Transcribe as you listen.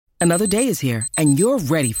Another day is here, and you're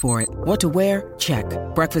ready for it. What to wear? Check.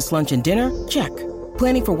 Breakfast, lunch, and dinner? Check.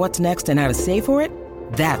 Planning for what's next and how to save for it?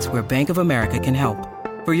 That's where Bank of America can help.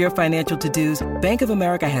 For your financial to-dos, Bank of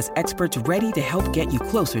America has experts ready to help get you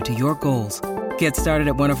closer to your goals. Get started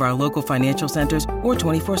at one of our local financial centers or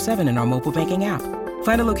 24/7 in our mobile banking app.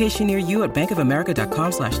 Find a location near you at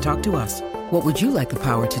bankofamerica.com/talktous. What would you like the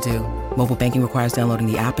power to do? Mobile banking requires downloading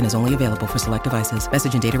the app and is only available for select devices.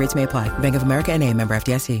 Message and data rates may apply. Bank of America N.A., member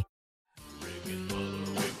FDIC.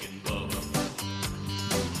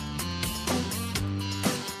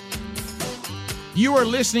 You are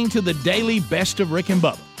listening to the Daily Best of Rick and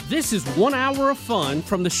Bubba. This is 1 hour of fun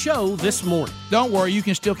from the show this morning. Don't worry, you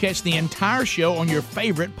can still catch the entire show on your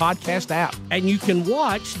favorite podcast app. And you can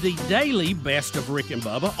watch the Daily Best of Rick and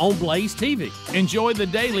Bubba on Blaze TV. Enjoy the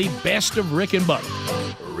Daily Best of Rick and Bubba.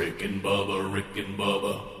 Rick and Bubba, Rick and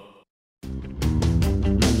Bubba.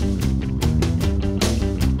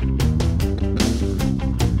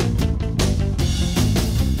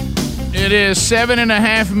 It is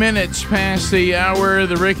 7.5 minutes past the hour of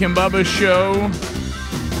the Rick and Bubba Show.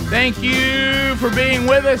 Thank you for being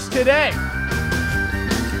with us today.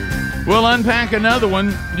 We'll unpack another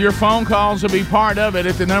one. Your phone calls will be part of it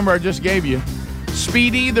at the number I just gave you.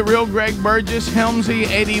 Speedy, the real Greg Burgess, Helmsy,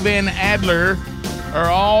 Eddie Van Adler are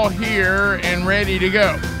all here and ready to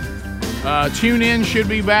go. Tune in should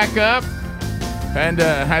be back up. And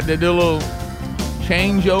had to do a little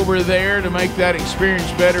change over there to make that experience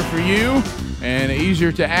better for you and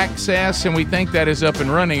easier to access, and we think that is up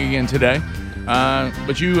and running again today.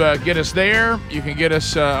 But you get us there. You can get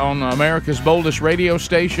us on America's boldest radio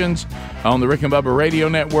stations, on the Rick and Bubba Radio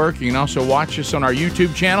Network. You can also watch us on our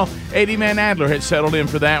YouTube channel. Eddie Van Adler had settled in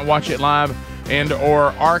for that. Watch it live and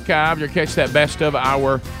or archived, or catch that best of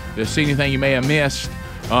hour to see anything you may have missed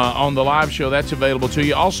on the live show. That's available to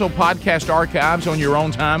you. Also, podcast archives on your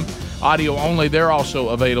own time. Audio only, they're also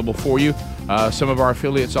available for you. Some of our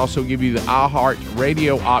affiliates also give you the iHeart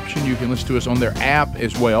Radio option. You can listen to us on their app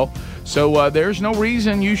as well. So there's no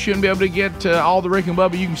reason you shouldn't be able to get all the Rick and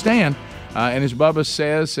Bubba you can stand. And as Bubba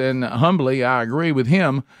says, and humbly I agree with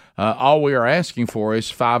him, all we are asking for is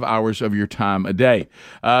 5 hours of your time a day.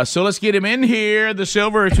 So let's get him in here, the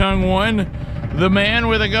silver-tongued one, the man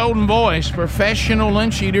with a golden voice, professional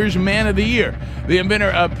lunch eaters, man of the year, the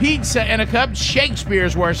inventor of pizza and a cup,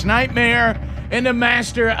 Shakespeare's worst nightmare, and the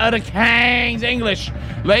master of the King's English.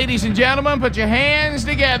 Ladies and gentlemen, put your hands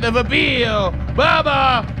together for Bill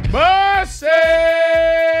Bubba Bussey!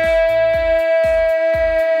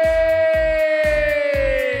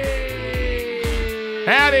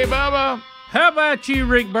 Howdy, Bubba. How about you,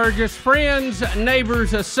 Rick Burgess? Friends,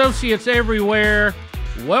 neighbors, associates everywhere,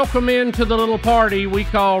 welcome into the little party we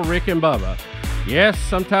call Rick and Bubba. Yes,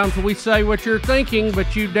 sometimes we say what you're thinking,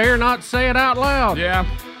 but you dare not say it out loud. Yeah.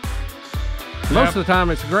 Most of the time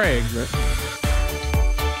it's Greg. But...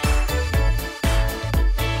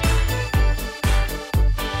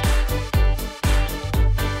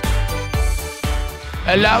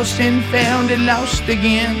 I lost and found and lost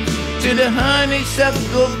again to the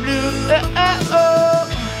honeysuckle blue.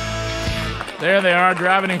 There they are,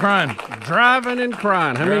 driving and crying. Driving and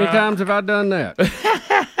crying. How many times have I done that?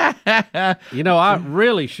 You know, I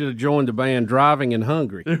really should have joined the band Driving and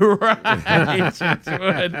Hungry.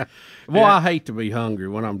 Right. Well, I hate to be hungry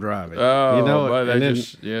when I'm driving. Oh, you know, but and then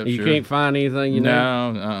you sure. can't find anything, you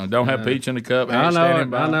know. No, don't have pizza in the cup. I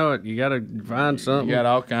know it. You got to find something. You got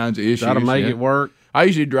all kinds of issues. Got to make it work. I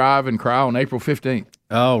usually drive and cry on April 15th.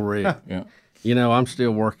 Oh, Rick. Yeah. You know, I'm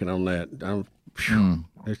still working on that.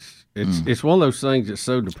 It's one of those things that's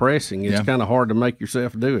so depressing. It's kind of hard to make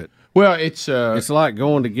yourself do it. Well, it's like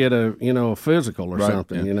going to get a physical or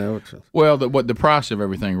something. Yeah. You know. The price of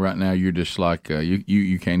everything right now, you're just like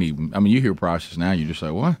you can't even. I mean, you hear prices now, you're just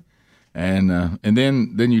like what, and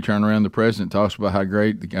then you turn around. The president talks about how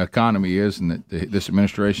great the economy is, and that this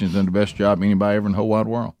administration has done the best job anybody ever in the whole wide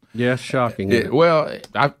world. Yeah, shocking. Well,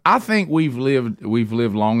 I think we've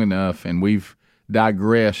lived long enough, and we've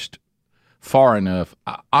digressed far enough.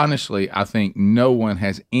 Honestly, I think no one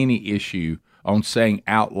has any issue on saying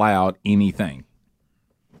out loud anything.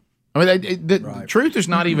 I mean, the truth is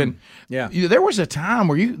not even. Yeah, there was a time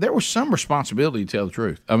where there was some responsibility to tell the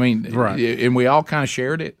truth. I mean, and we all kind of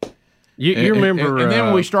shared it. You remember, and then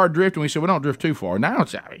when we started drifting, we said, "We don't drift too far." Now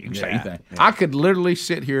it's you can say anything. Yeah. I could literally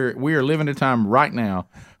sit here. We are living a time right now.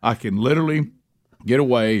 I can literally get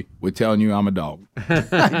away with telling you I'm a dog.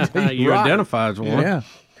 You identify as one. Yeah.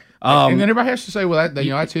 And then everybody has to say, well,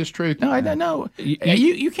 that's his truth. No.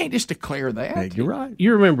 You can't just declare that. Hey, you're right.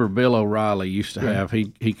 You remember Bill O'Reilly used to have,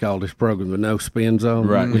 he called his program the No Spin Zone,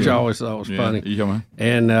 Right. which I always thought was funny.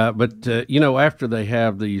 And but after they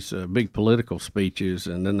have these big political speeches,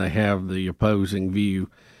 and then they have the opposing view,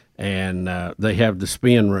 and they have the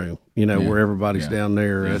spin room, where everybody's down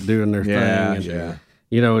there doing their thing. And,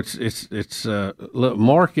 it's look,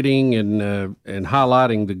 marketing and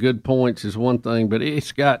highlighting the good points is one thing, but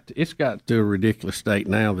it's got to a ridiculous state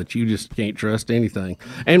now that you just can't trust anything.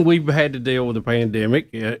 And we've had to deal with a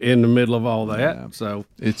pandemic in the middle of all that. Yeah. So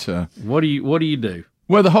it's what do you do?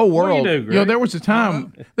 Well, the whole world. What do you do, Greg? There was a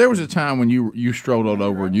time. There was a time when you strolled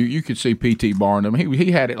over and you could see P.T. Barnum.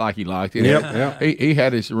 He had it like he liked it. Yep. He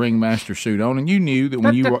had his ringmaster suit on, and you knew that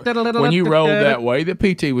when you rolled that way, that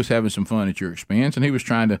P.T. was having some fun at your expense, and he was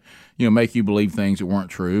trying to make you believe things that weren't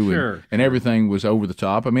true, and everything was over the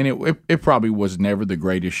top. I mean, it probably was never the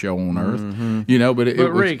greatest show on earth, but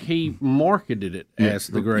Rick, he marketed it as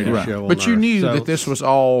the greatest show on earth. But you knew that this was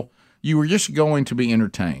all. You were just going to be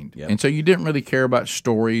entertained. Yep. And so you didn't really care about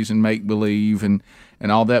stories and make-believe and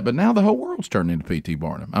all that. But now the whole world's turned into P.T.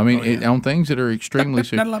 Barnum. I mean, on things that are extremely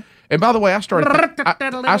serious. And by the way, I started thinking about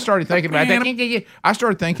that. I started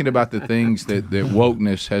thinking about the things that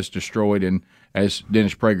wokeness has destroyed. And as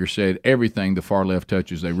Dennis Prager said, everything the far left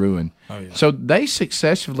touches, they ruin. Oh, yeah. So they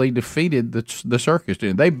successfully defeated the circus.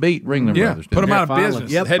 Didn't they? Beat Ringling Brothers. Put them out of business.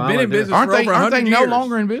 Yep, had been in business for over 100 years. Aren't they no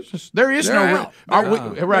longer in business? There is They're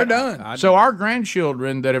They're done. So our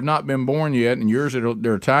grandchildren that have not been born yet, and yours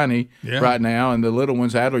they're tiny right now, and the little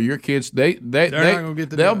ones, Adler, your kids, they'll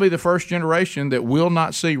be the first generation that will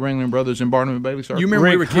not see Ringling Brothers and Barnum and Bailey circus. You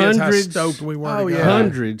remember we were kids, how stoked we were.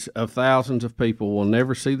 Hundreds of thousands of people will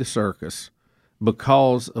never see the circus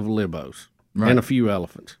because of libos and a few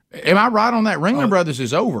elephants. Am I right on that? Ringling Brothers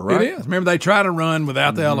is over, right? It is. Remember, they tried to run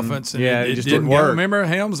without the elephants, and it just didn't work. Remember,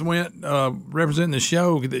 Helms went representing the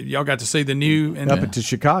show. Y'all got to see the new up into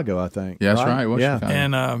Chicago, I think. Yeah, that's right. Chicago.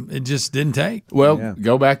 And it just didn't take. Well,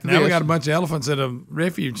 go back to now this. we got a bunch of elephants at a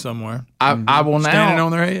refuge somewhere. I will now standing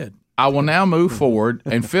on their head. I will now move forward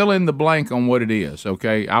and fill in the blank on what it is.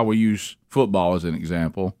 Okay, I will use football as an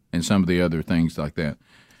example and some of the other things like that.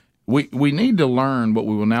 We need to learn what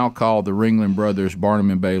we will now call the Ringling Brothers, Barnum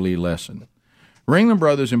and Bailey lesson. Ringling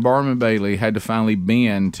Brothers and Barnum and Bailey had to finally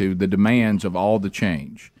bend to the demands of all the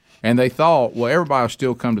change. And they thought, well, everybody will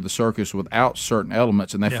still come to the circus without certain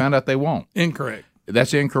elements, and they found out they won't. Incorrect.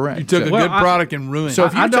 That's incorrect. You took a good product and ruined it. So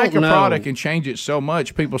if you take a product and change it so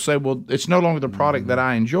much, people say, well, it's no longer the product that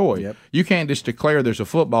I enjoy. Yep. You can't just declare there's a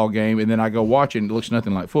football game and then I go watch it and it looks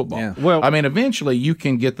nothing like football. Yeah. Well, I mean, eventually you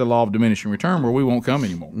can get the law of diminishing return where we won't come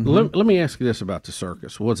anymore. Let me ask you this about the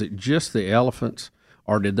circus. Was it just the elephants,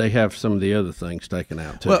 or did they have some of the other things taken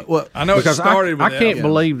out too? Well, I know because it started with I can't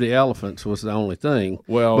believe the elephants was the only thing.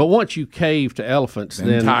 Well, but once you cave to elephants,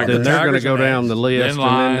 then they're going to go down the list. Then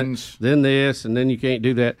lions. Then this, and then you can't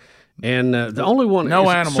do that. And the only one no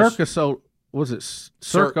animals. Circus. Was it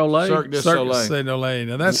Cirque du Soleil? Cirque du Soleil.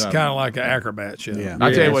 Now that's kind of like an acrobat show. Yeah.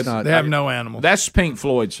 I tell you what, they have no animals. That's Pink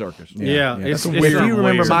Floyd circus. Yeah. It's weird. If you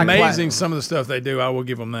remember my amazing some of the stuff they do, I will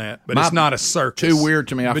give them that. But it's not a circus. Too weird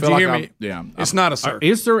to me. I but feel you like hear me? It's not a circus.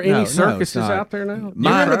 Is there any circuses out there now? You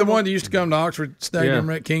remember the one that used to come to Oxford Stadium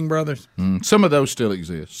at King Brothers? Some of those still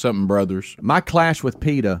exist. Something Brothers. My clash with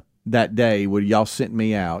PETA that day when y'all sent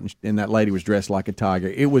me out and that lady was dressed like a tiger,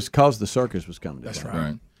 it was because the circus was coming. That's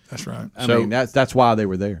right. That's right. I mean, that's why they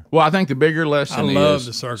were there. Well, I think the bigger lesson is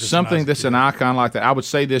the circus something that's an icon like that. I would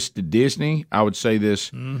say this to Disney. I would say this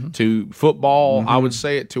to football. I would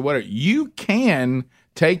say it to whatever. You can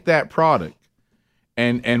take that product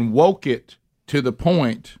and woke it to the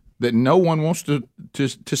point that no one wants to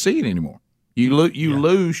see it anymore. You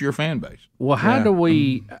lose your fan base. Well, how do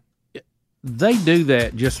we? They do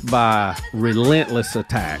that just by relentless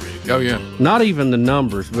attack. Oh yeah. Not even the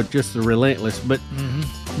numbers, but just the relentless.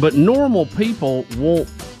 But normal people won't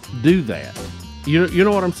do that. You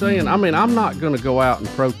know what I'm saying? I mean, I'm not going to go out and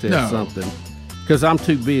protest something because I'm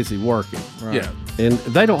too busy working. Right. Yeah. And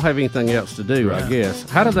they don't have anything else to do, I guess.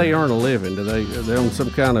 How do they earn a living? Are they on some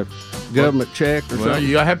kind of government check or something?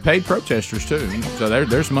 You have paid protesters too, so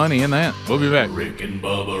there's money in that. We'll be back. Rick and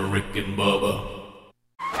Bubba.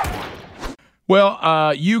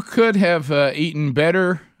 Well, you could have eaten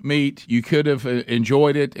better meat. You could have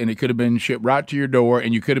enjoyed it, and it could have been shipped right to your door,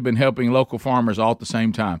 and you could have been helping local farmers all at the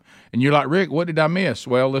same time. And you're like, Rick, what did I miss?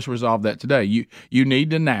 Well, let's resolve that today. You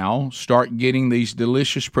need to now start getting these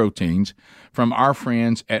delicious proteins from our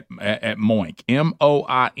friends at Moink,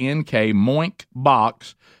 MOINK,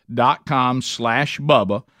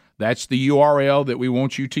 moinkbox.com/Bubba. That's the URL that we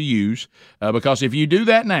want you to use because if you do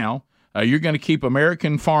that now, you're going to keep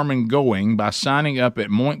American farming going by signing up at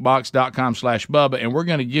moinkbox.com/Bubba, and we're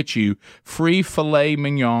going to get you free filet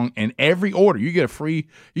mignon in every order. You get free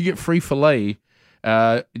filet.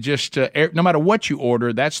 No matter what you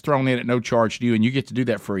order, that's thrown in at no charge to you, and you get to do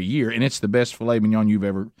that for a year, and it's the best filet mignon you've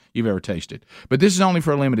ever tasted. But this is only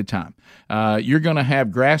for a limited time. You're going to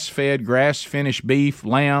have grass-fed, grass-finished beef,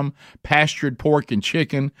 lamb, pastured pork and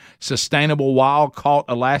chicken, sustainable wild-caught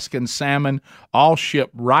Alaskan salmon, all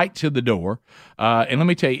shipped right to the door. And let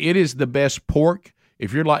me tell you, it is the best pork.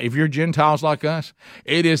 If you're Gentiles like us,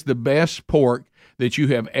 it is the best pork that you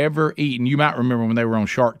have ever eaten. You might remember when they were on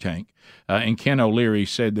Shark Tank. And Ken O'Leary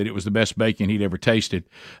said that it was the best bacon he'd ever tasted.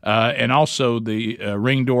 And also the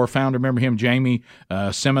Ring Door founder, remember him, Jamie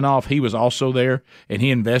Siminoff? He was also there, and he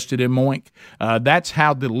invested in Moink. That's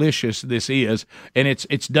how delicious this is. And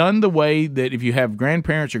it's done the way that if you have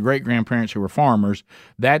grandparents or great-grandparents who were farmers,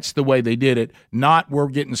 that's the way they did it, not we're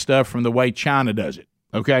getting stuff from the way China does it.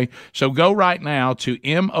 Okay, so go right now to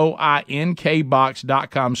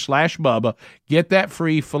moinkbox.com/Bubba. Get that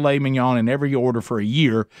free filet mignon in every order for a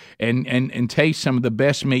year and taste some of the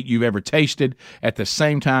best meat you've ever tasted. At the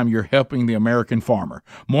same time, you're helping the American farmer.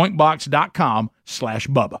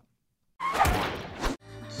 moinkbox.com/Bubba.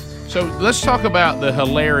 So let's talk about the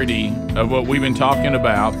hilarity of what we've been talking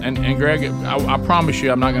about. And Greg, I promise you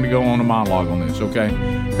I'm not going to go on a monologue on this, okay?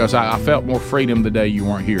 Because I felt more freedom the day you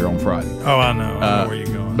weren't here on Friday. Oh, I know. I know where you're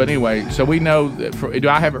going. But anyway, so we know that do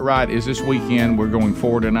I have it right? Is this weekend we're going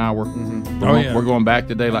forward an hour? Mm-hmm. We're going back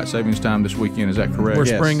to daylight savings time this weekend. Is that correct? We're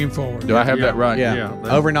springing forward. Do I have that right? Yeah.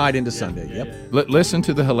 Overnight into Sunday. Yep. Listen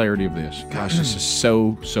to the hilarity of this. Gosh, this is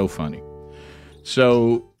so funny.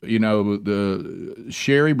 So, you know, the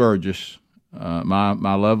Sherry Burgess,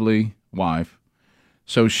 my lovely wife,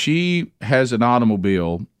 so she has an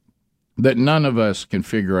automobile that none of us can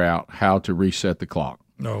figure out how to reset the clock.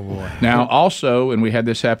 Oh boy! Now, also, and we had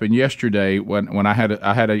this happen yesterday when I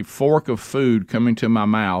had a fork of food coming to my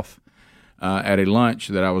mouth at a lunch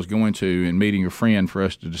that I was going to and meeting a friend for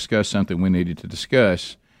us to discuss something we needed to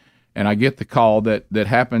discuss, and I get the call that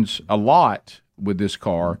happens a lot with this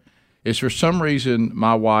car. Is for some reason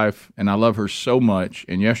my wife, and I love her so much,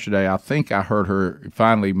 and yesterday I think I heard her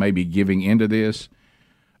finally maybe giving into this.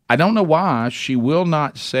 I don't know why she will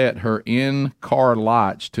not set her in-car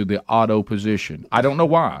lights to the auto position. I don't know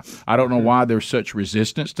why. I don't know why there's such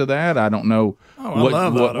resistance to that. I don't know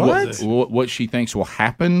what she thinks will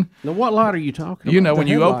happen. Now, what light are you talking about? You know, when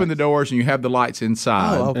you open the doors and you have the lights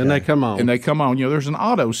inside. And they come on. You know, there's an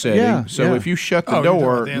auto setting. If you shut the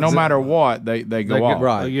door, no matter what, they go off.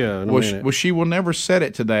 Right. Well, she will never set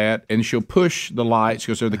it to that, and she'll push the lights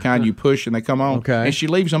because they're the kind you push and they come on. Okay. And she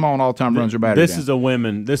leaves them on all the time, runs her battery down. This is a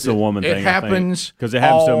woman thing. It happens because it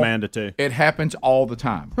happens to Amanda too. It happens all the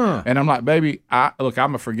time, and I'm like, baby,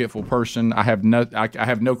 I'm a forgetful person. I have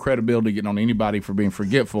no credibility getting on anybody for being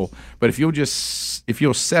forgetful. But if you'll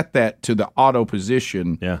set that to the auto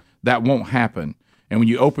position, that won't happen. And when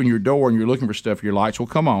you open your door and you're looking for stuff, your lights will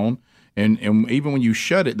come on, and even when you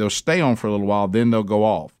shut it, they'll stay on for a little while, then they'll go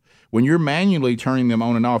off. When you're manually turning them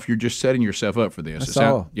on and off, you're just setting yourself up for this.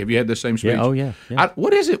 Have you had the same speech? Yeah, oh, yeah.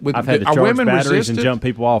 What is it with I've had to charge batteries and jump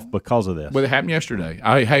people off because of this. Well, it happened yesterday.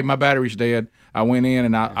 Hey, my battery's dead. I went in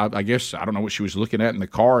and I guess I don't know what she was looking at in the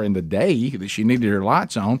car in the day that she needed her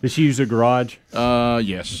lights on. Did she use a garage?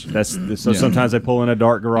 Yes. Sometimes they pull in a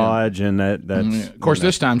dark garage and that's. Of course,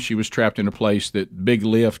 this time she was trapped in a place that big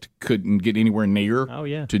lift couldn't get anywhere near. Oh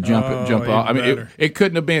yeah. To jump off. I mean, it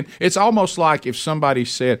couldn't have been. It's almost like if somebody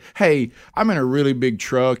said, "Hey, I'm in a really big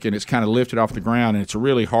truck and it's kind of lifted off the ground and it's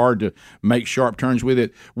really hard to make sharp turns with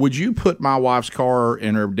it. Would you put my wife's car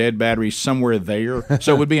and her dead battery somewhere there?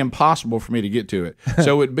 So it would be impossible for me to get to it.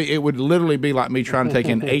 So it would literally be like me trying to take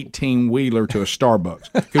an 18-wheeler to a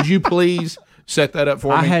Starbucks. Could you please set that up for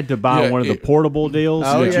me? I had to buy one of the portable deals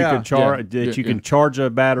you can charge you can charge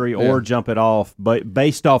a battery or jump it off, but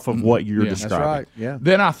based off of what you're describing. That's right. Yeah.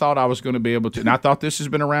 Then I thought I was going to be able to, and I thought this has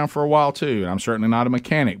been around for a while too. And I'm certainly not a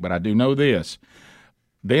mechanic, but I do know this.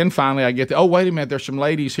 Then finally I get wait a minute, there's some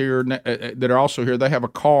ladies here that are also here. They have a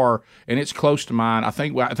car, and it's close to mine. I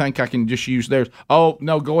think I can just use theirs. Oh,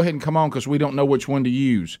 no, go ahead and come on because we don't know which one to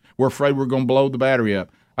use. We're afraid we're going to blow the battery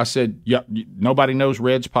up. I said, yeah, nobody knows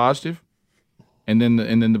red's positive? And then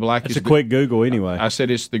the black is a quick Google anyway. I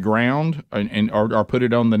said it's the ground, or put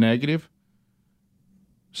it on the negative.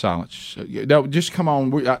 Silence. No, just come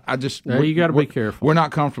on. You got to be careful. We're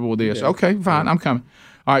not comfortable with this. Okay, fine. I'm coming.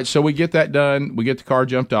 All right, so we get that done. We get the car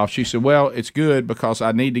jumped off. She said, well, it's good because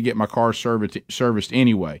I need to get my car serviced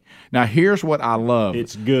anyway. Now, here's what I love.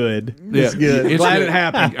 It's good. Yeah, it's good. It's glad good. It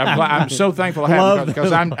happened. I'm so thankful it happened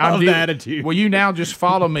because I'm the attitude. Well, you now just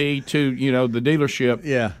follow me to the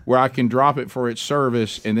dealership where I can drop it for its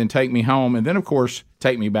service and then take me home and then, of course,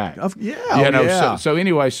 take me back. So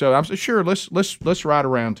anyway, so I'm sure let's ride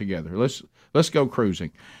around together. Let's go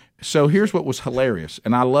cruising. So here's what was hilarious,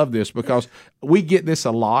 and I love this because we get this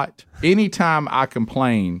a lot. Anytime I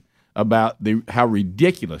complain about how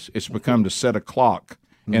ridiculous it's become to set a clock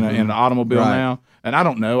in an automobile now, and I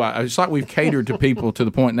don't know, it's like we've catered to people to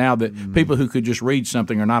the point now that people who could just read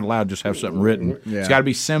something are not allowed to just have something written. Yeah. It's got to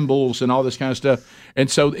be symbols and all this kind of stuff.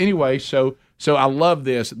 And so anyway, so I love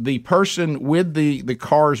this. The person with the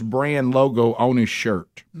car's brand logo on his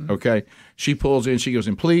shirt, okay, she pulls in, she goes,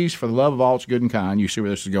 and please, for the love of all that's good and kind, you see where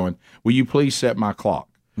this is going, will you please set my clock?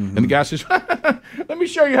 And the guy says, let me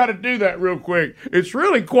show you how to do that real quick. It's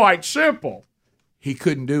really quite simple. He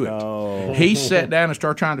couldn't do it. Oh. He sat down and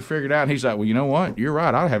started trying to figure it out. And he's like, well, you know what? You're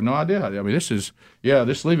right. I have no idea. I mean, just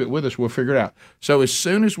leave it with us. We'll figure it out. So as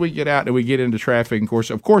soon as we get out and we get into traffic,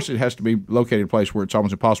 of course, it has to be located in a place where it's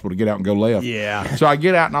almost impossible to get out and go left. Yeah. So I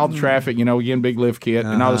get out in all the traffic, again, big lift kit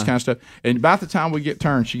and all this kind of stuff. And about the time we get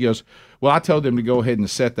turned, she goes, well, I told them to go ahead and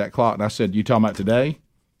set that clock. And I said, you talking about today?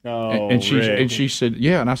 Oh, and she said,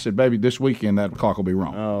 yeah. And I said, baby, this weekend that clock will be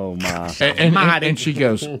wrong. Oh, my. And she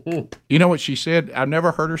goes, you know what she said? I've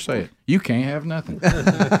never heard her say it. You can't have nothing.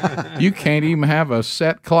 You can't even have a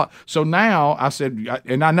set clock. So now I said,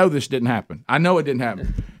 and I know this didn't happen. I know it didn't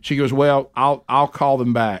happen. She goes, well, I'll call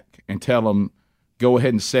them back and tell them, go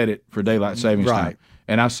ahead and set it for daylight savings time.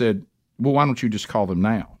 And I said, well, why don't you just call them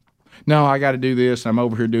now? No, I got to do this. I'm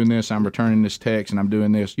over here doing this. I'm returning this text, and I'm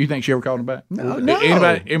doing this. You think she ever called him back? No.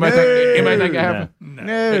 Anybody think it happened?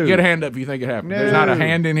 No. Get a hand up if you think it happened. No. There's not a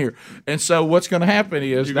hand in here. And so what's going to happen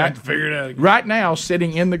is you're going to figure it out again. Right now,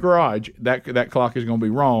 sitting in the garage, that clock is going to be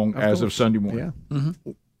wrong of Sunday morning. Yeah.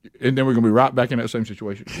 Mm-hmm. And then we're going to be right back in that same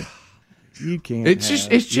situation. You can't.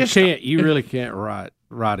 You really can't write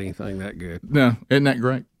anything that good. No, isn't that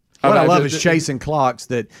great? What I love is chasing clocks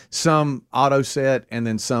that some auto set and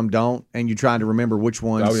then some don't, and you're trying to remember which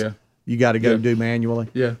ones you got to go do manually.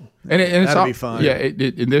 Yeah, and it's that'd be fun. Yeah,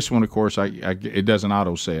 in this one, of course, it doesn't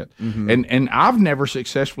auto set, and I've never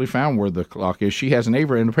successfully found where the clock is. She hasn't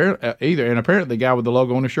either, and apparently the guy with the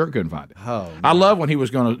logo on his shirt couldn't find it. Oh, I love when he was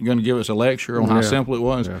going to give us a lecture on how simple it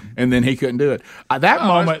was, and then he couldn't do it. That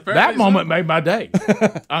moment made my day.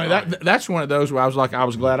 I mean, that's one of those where I was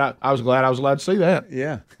glad I was allowed to see that.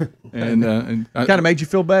 Yeah, and kind of made you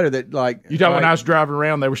feel better that you thought when I was driving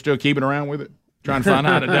around, they were still keeping around with it. Trying to find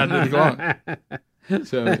out how to do the clock.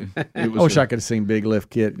 So I wish I could have seen Big Lift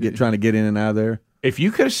Kit trying to get in and out of there. If you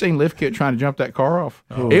could have seen Lift Kit trying to jump that car off,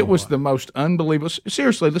 it was the most unbelievable.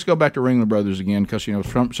 Seriously, let's go back to Ringling Brothers again because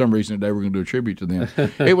for some reason today we're going to do a tribute to them.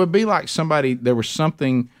 It would be like there was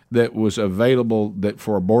something that was available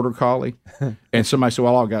for a border collie, and somebody said,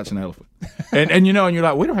 "Well, all I got's an elephant," and you're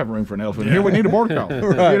like, "We don't have room for an elephant here. We need a border collie."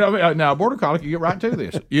 Right. Now a border collie can get right to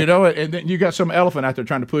this, and then you got some elephant out there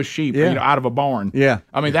trying to push sheep, out of a barn. Yeah,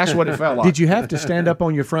 I mean that's what it felt like. Did you have to stand up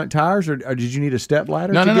on your front tires, or did you need a step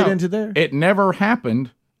ladder to get into there? It never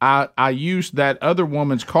happened. I used that other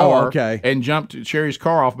woman's car and jumped Sherry's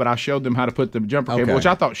car off, but I showed them how to put the jumper cable, which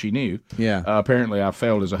I thought she knew. Yeah. Apparently, I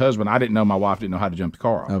failed as a husband. I didn't know my wife didn't know how to jump the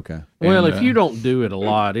car off. Okay. Well, if you don't do it a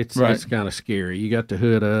lot, it's kind of scary. You got the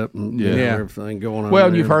hood up and everything going on.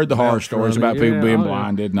 Well, you've heard the horror stories about people being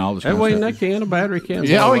blinded and all this kind of stuff. That can, a battery can.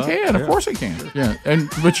 Yeah, it can. Of course it can. Yeah.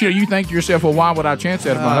 But you think to yourself, well, why would I chance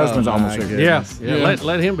that if my husband's almost there? Yeah.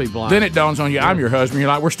 Let him be blind. Then it dawns on you, I'm your husband. You're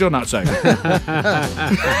like, we're still not safe.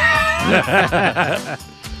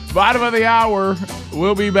 Bottom of the hour,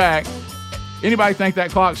 we'll be back. Anybody think that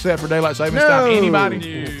clock's set for daylight savings time?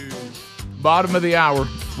 Anybody? No. Bottom of the hour,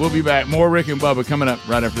 we'll be back. More Rick and Bubba coming up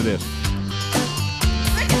right after this.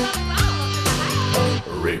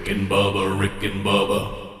 Rick and Bubba, Rick and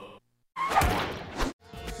Bubba.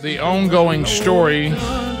 The ongoing story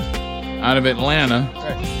out of Atlanta.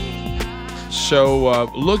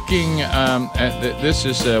 So, looking at this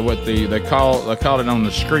is what they call it on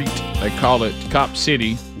the street. They call it Cop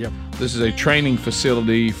City. Yep. This is a training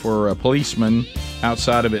facility for policemen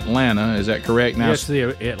outside of Atlanta. Is that correct? Now, yes, the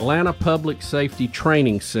Atlanta Public Safety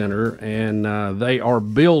Training Center, and they are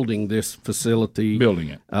building this facility. Building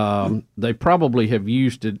it. They probably have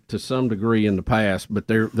used it to some degree in the past, but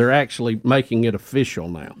they're actually making it official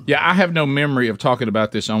now. Yeah, I have no memory of talking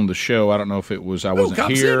about this on the show. I don't know if it was I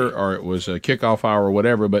wasn't here or it was a kickoff hour or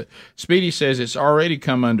whatever, but Speedy says it's already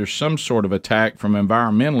come under some sort of attack from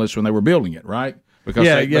environmentalists when they were building it, right? Because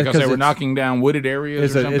they were knocking down wooded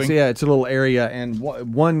areas or something? It's a little area, and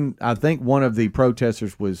I think one of the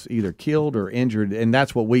protesters was either killed or injured, and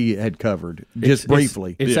that's what we had covered just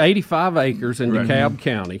briefly. It's 85 acres in DeKalb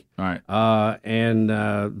County. All right. And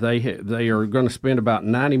they are going to spend about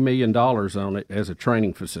 $90 million on it as a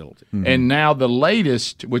training facility. Mm-hmm. And now the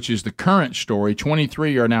latest, which is the current story,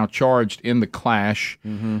 23 are now charged in the clash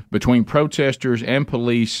between protesters and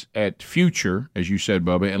police at Future, as you said,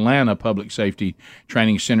 Bubba, Atlanta Public Safety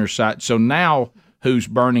Training Center site. So now who's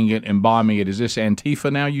burning it and bombing it? Is this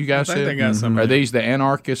Antifa now, you guys said? They got some. Are these the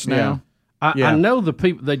anarchists now? I know the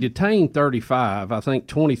people, they detained 35. I think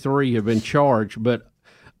 23 have been charged, but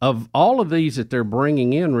of all of these that they're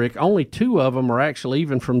bringing in, Rick, only 2 of them are actually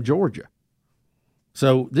even from Georgia.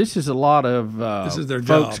 So this is a lot of this is their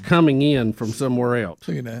folks job. coming in from somewhere else.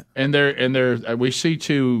 Look at that. And they're we see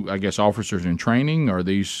 2, I guess, officers in training. Are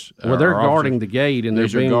these? Well, they're guarding the gate, and they're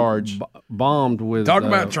being guards. bombed with Talk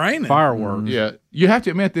about training. Fireworks. Yeah, you have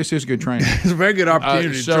to admit this is good training. It's a very good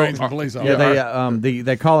opportunity to train some police officers. Yeah,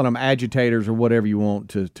 they're calling them agitators or whatever you want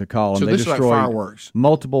to call them. So they this is like destroy fireworks.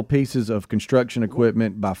 multiple pieces of construction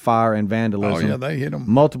equipment by fire and vandalism. Oh yeah, they hit them.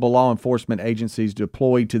 Multiple law enforcement agencies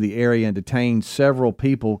deployed to the area and detained several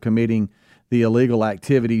people committing the illegal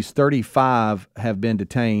activities. 35 have been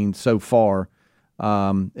detained so far.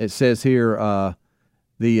 It says here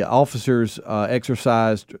the officers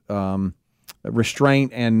exercised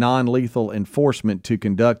restraint and non-lethal enforcement to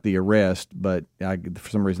conduct the arrest, but for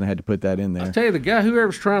some reason I had to put that in there. I tell you, the guy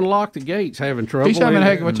whoever's trying to lock the gate's having trouble. He's having a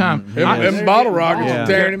heck of a time. Them bottle rockets are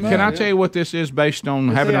tearing him up. Can I tell you what this is based on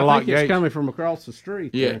having a locked gate? It's coming from across the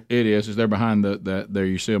street. Yeah, it is. Is they're behind the there.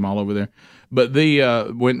 You see them all over there. But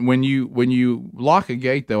the when you lock a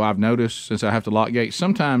gate, though, I've noticed since I have to lock gates,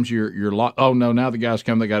 sometimes you're lock. Oh no, now the guys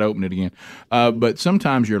come, they got to open it again. But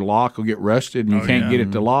sometimes your lock will get rusted and you can't get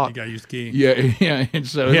it to lock. You got to use the key. Yeah. And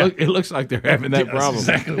so it looks like they're having that problem.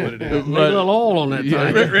 That's exactly what it is. A little oil on that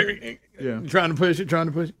thing. Yeah. Trying to push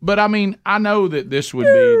it. But I mean, I know that this would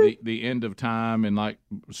be the end of time, and like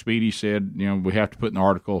Speedy said, we have to put in the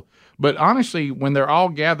article. But honestly, when they're all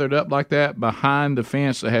gathered up like that behind the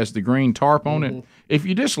fence that has the green tarp on it, if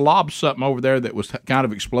you just lob something over there that was kind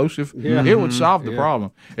of explosive, it would solve the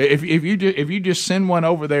problem. If you just send one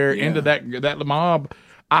over there into that mob,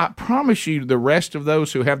 I promise you, the rest of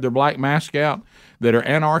those who have their black mask out that are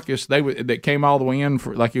anarchists, that came all the way in,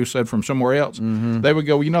 like you said, from somewhere else, they would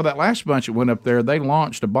go, that last bunch that went up there, they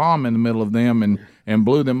launched a bomb in the middle of them and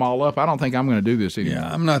blew them all up. I don't think I'm going to do this anymore.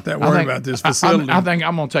 Yeah, I'm not that worried about this facility. I think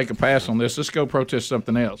I'm going to take a pass on this. Let's go protest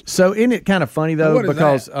something else. So isn't it kind of funny, though,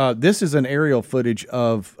 because this is an aerial footage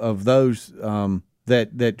of those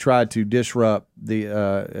that tried to disrupt the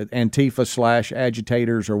Antifa /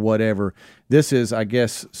 agitators or whatever. This is, I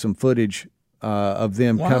guess, some footage of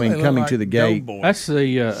them coming to the gate.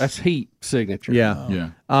 That's heat signature.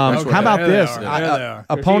 Yeah. How about this?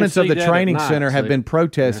 Opponents of the training center have been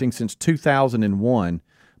protesting since 2001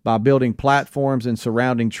 by building platforms and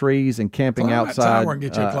surrounding trees and camping outside.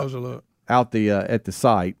 Get you a closer look. Out at the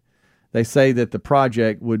site. They say that the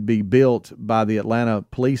project would be built by the Atlanta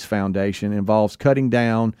Police Foundation. It involves cutting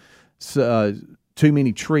down too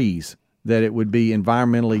many trees, that it would be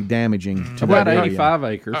environmentally damaging to about that 85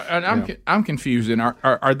 acres. I'm confused. And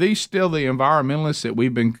are these still the environmentalists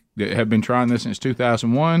that have been trying this since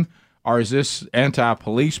 2001, or is this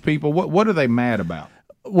anti-police people? What are they mad about?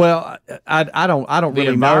 Well, I don't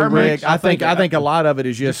really know, Rick. I think a lot of it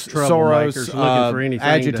is just Soros looking for anything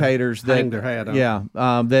agitators to hang their hat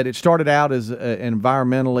on. That it started out as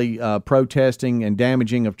environmentally protesting and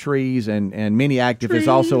damaging of trees, and many activists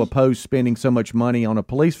also opposed spending so much money on a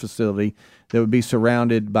police facility that would be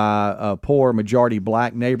surrounded by poor majority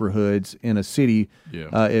black neighborhoods in a city.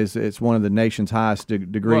 It's one of the nation's highest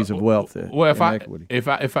degrees of wealth. If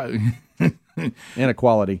I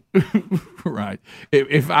inequality. Right.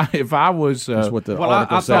 If I was, that's what the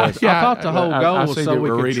article says. I thought the whole goal was so we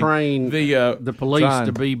could train the police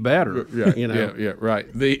to be better. Yeah, right.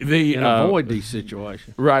 And avoid these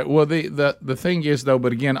situations. Right. Well, the thing is, though,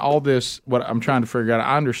 but again, all this, what I'm trying to figure out,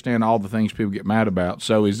 I understand all the things people get mad about.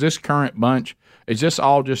 So is this current bunch? Is this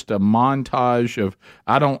all just a montage of?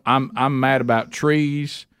 I'm mad about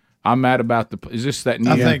trees. I'm mad about is this that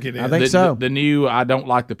new? I think it is. I think so. The new I don't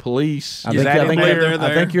like the police. I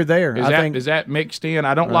think you're there. Is that mixed in?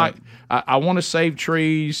 I don't like. I want to save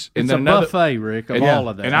trees. And it's then a buffet, Rick, of all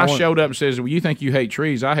of that. And I showed up and says, "Well, you think you hate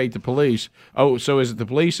trees? I hate the police." Oh, so is it the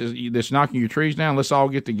police that's knocking your trees down? Let's all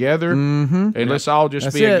get together and let's all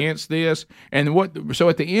just be against this. And so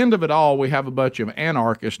at the end of it all, we have a bunch of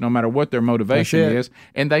anarchists, no matter what their motivation is,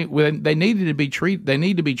 and they needed to be treated. They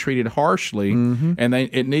need to be treated harshly, and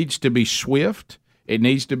it needs to be swift. It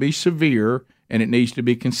needs to be severe, and it needs to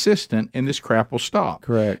be consistent, and this crap will stop.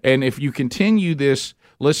 Correct. And if you continue this,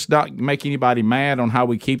 let's not make anybody mad on how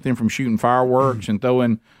we keep them from shooting fireworks and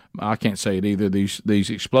throwing, I can't say it either, these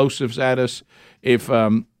explosives at us. If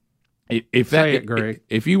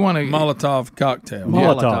if you want to Molotov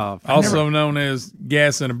cocktail, also known as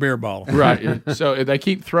gas in a beer bottle, right? So they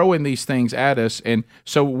keep throwing these things at us, and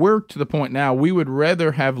so we're to the point now. We would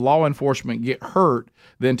rather have law enforcement get hurt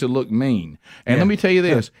than to look mean. And let me tell you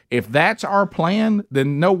this: if that's our plan,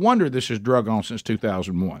 then no wonder this has drug on since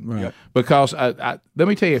 2001. Right? Because let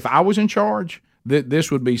me tell you, if I was in charge,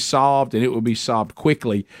 this would be solved, and it would be solved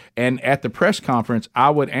quickly. And at the press conference, I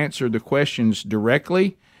would answer the questions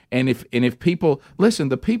directly. And if people listen,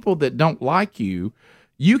 the people that don't like you,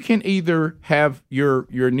 you can either have your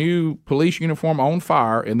new police uniform on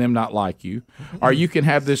fire and them not like you, or you can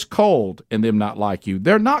have this cold and them not like you.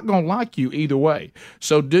 They're not going to like you either way.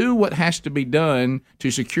 So do what has to be done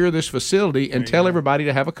to secure this facility and tell everybody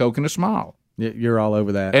to have a Coke and a smile. You're all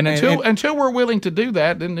over that. And until we're willing to do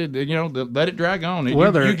that, then let it drag on.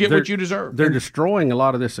 You get what you deserve. They're destroying a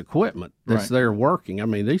lot of this equipment that's there working. I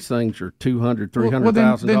mean, these things are $200,000,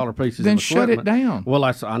 $300,000 pieces then of equipment. Shut it down. Well,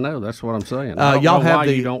 I know. That's what I'm saying. Y'all have why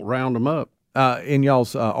you don't round them up. In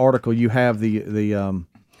y'all's article, you have the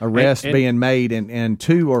arrests being made, and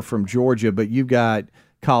 2 are from Georgia, but you've got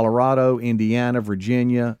Colorado, Indiana,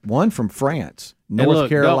 Virginia, one from France. North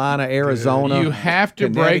Carolina, Arizona. You have to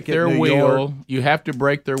break their will. You have to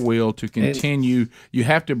break their will to continue. You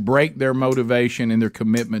have to break their motivation and their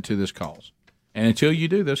commitment to this cause. And until you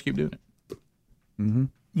do, they'll keep doing it. Mm-hmm.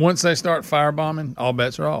 Once they start firebombing, all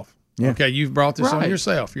bets are off. Yeah. Okay, you've brought this on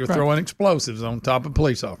yourself. You're throwing explosives on top of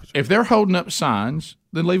police officers. If they're holding up signs,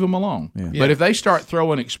 then leave them alone. Yeah. But if they start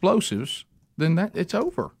throwing explosives, then it's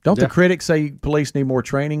over. Don't the critics say police need more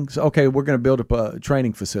training? So, okay, we're going to build a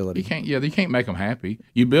training facility. You can't make them happy.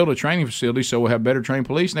 You build a training facility so we'll have better trained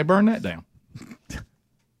police, and they burn that down.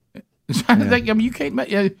 You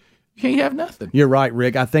can't have nothing. You're right,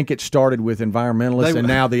 Rick. I think it started with environmentalists, and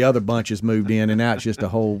now the other bunch has moved in, and now it's just a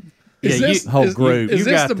whole whole group. Is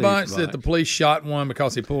this the bunch that the police shot one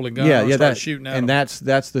because he pulled a gun? And started shooting at him? That's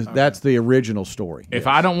the original story. If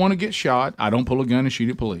I don't want to get shot, I don't pull a gun and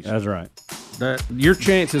shoot at police. That's right. Your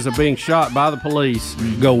chances of being shot by the police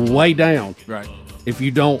go way down. Right. If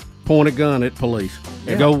you don't point a gun at police,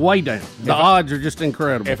 go way down. The odds are just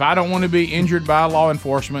incredible. If I don't want to be injured by law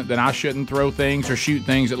enforcement, then I shouldn't throw things or shoot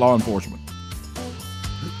things at law enforcement.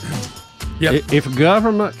 Yep. If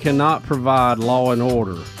government cannot provide law and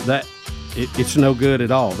order, it's no good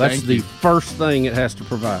at all. That's the first thing it has to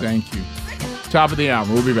provide. Thank you. Top of the hour.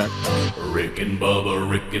 We'll be back. Rick and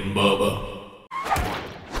Bubba.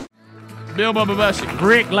 Bill Bubba Bussey.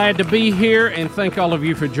 Rick, glad to be here, and thank all of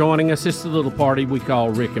you for joining us. It's the little party we call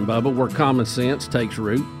Rick and Bubba, where common sense takes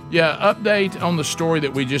root. Yeah, update on the story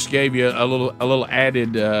that we just gave you, a little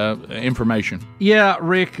added information. Yeah,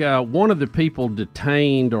 Rick, one of the people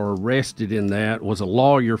detained or arrested in that was a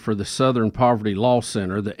lawyer for the Southern Poverty Law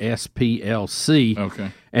Center, the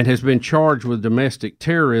SPLC, and has been charged with domestic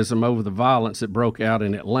terrorism over the violence that broke out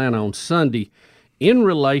in Atlanta on Sunday in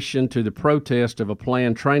relation to the protest of a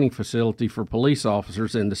planned training facility for police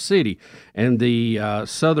officers in the city. And the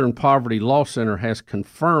Southern Poverty Law Center has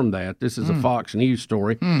confirmed that. This is a Fox News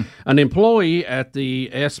story. An employee at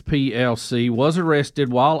the SPLC was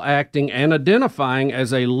arrested while acting and identifying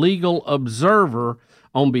as a legal observer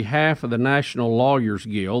on behalf of the National Lawyers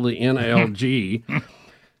Guild, the NLG.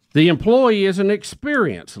 The employee is an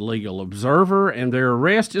experienced legal observer, and their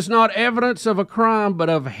arrest is not evidence of a crime, but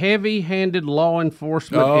of heavy-handed law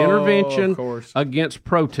enforcement intervention against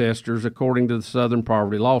protesters, according to the Southern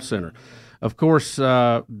Poverty Law Center. Of course, we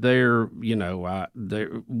all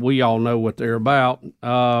know what they're about.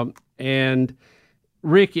 And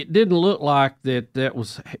Rick, it didn't look like that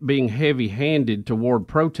was being heavy-handed toward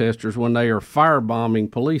protesters when they are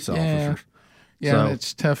firebombing police officers. Yeah,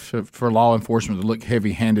 it's tough for law enforcement to look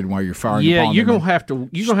heavy-handed while you're firing. Yeah, you're gonna have to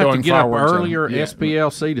get up earlier,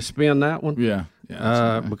 SPLC, to spin that one. Yeah,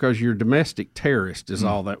 because your domestic terrorist is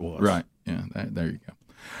all that was. Right. Yeah, there you go.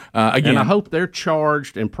 Again, and I hope they're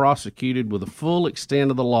charged and prosecuted with the full extent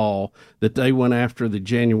of the law that they went after the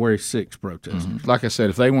January 6th protesters. Like I said,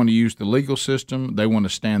 if they want to use the legal system, they want to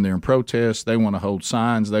stand there and protest, they want to hold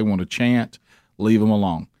signs, they want to chant, leave them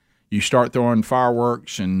alone. You start throwing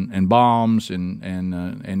fireworks and bombs and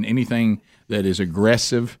anything that is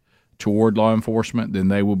aggressive toward law enforcement, then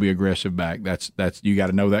they will be aggressive back. That's you got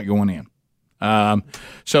to know that going in.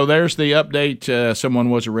 So there's the update. Someone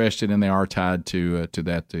was arrested, and they are tied to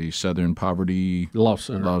that, the Southern Poverty Law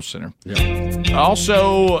Center. Yeah.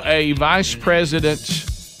 Also, a vice president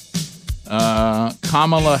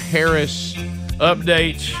Kamala Harris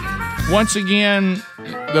updates. Once again,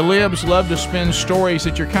 the libs love to spin stories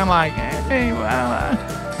that you're kind of like, hey, well,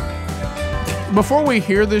 before we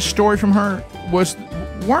hear this story from her,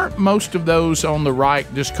 weren't most of those on the right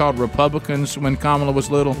just called Republicans when Kamala was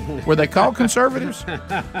little? Were they called conservatives?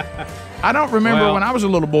 I don't remember when I was a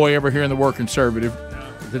little boy ever hearing the word conservative.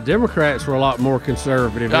 The Democrats were a lot more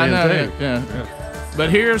conservative. I know, yeah. But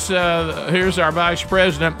here's our vice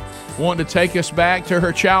president wanting to take us back to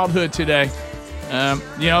her childhood today.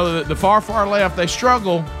 The far left, they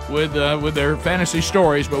struggle with their fantasy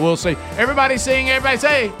stories, but we'll see. Everybody sing, everybody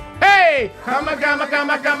say, hey! Kamala,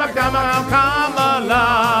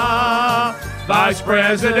 Vice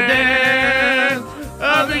President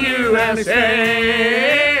of the USA.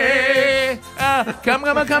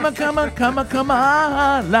 Kamala.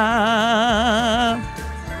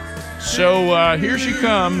 So here she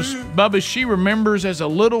comes. Bubba, she remembers as a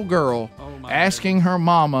little girl asking her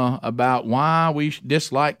mama about why we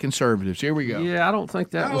dislike conservatives. Here we go. Yeah, I don't think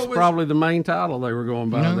that was probably the main title they were going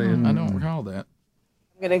by then. I don't recall that.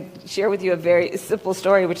 I'm going to share with you a very simple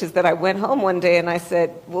story, which is that I went home one day and I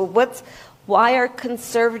said, well, why are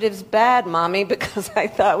conservatives bad, Mommy? Because I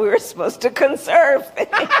thought we were supposed to conserve things.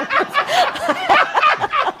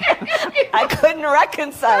 I couldn't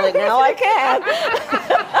reconcile it. Now I can.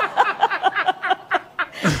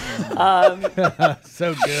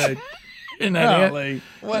 So good. Isn't that it?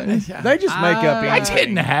 What? They just make up anything. That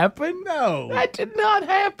didn't happen. No. That did not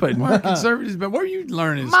happen. Why are conservatives bad? What are you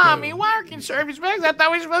learning? Mommy, why are conservatives bad? I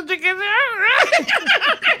thought we were supposed to get now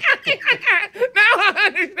I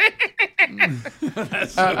understand.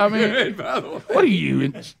 By the way. What are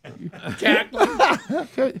you?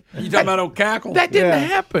 Cackling? You talking about old Cackle? That didn't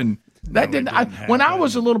happen. That didn't happen. When I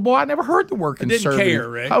was a little boy, I never heard the word conservative. I didn't care,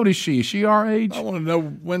 Rick. How old is she? Is she our age? I want to know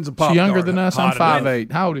when's the pop. She's younger than us. I'm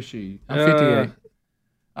 5'8". How old is she? I'm 58.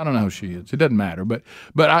 I don't know who she is. It doesn't matter. But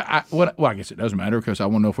I guess it does matter because I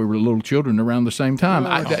want to know if we were little children around the same time.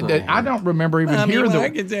 I don't remember even hearing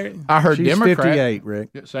I heard She's Democrat. 58, Rick.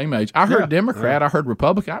 Same age. I heard Democrat. I heard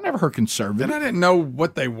Republican. I never heard conservative. And I didn't know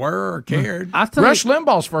what they were or cared. Rush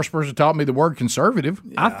Limbaugh's the first person taught me the word conservative.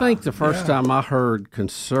 I think the first time I heard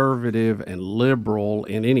conservative and liberal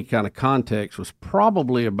in any kind of context was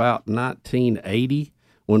probably about 1980.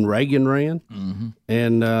 When Reagan ran,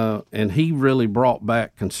 and he really brought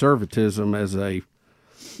back conservatism as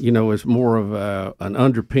as more of an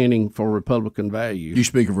underpinning for Republican values. You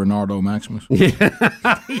speak of Renardo Maximus. Yeah.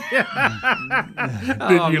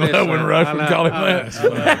 Didn't you love when Rush would call him that?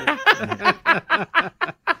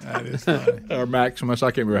 That is funny. Or Maximus,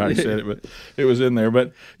 I can't remember how he said it, but it was in there.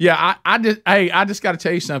 But yeah, I just got to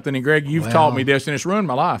tell you something, and Greg, you've taught me this, and it's ruined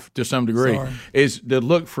my life to some degree. Is to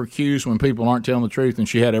look for cues when people aren't telling the truth, and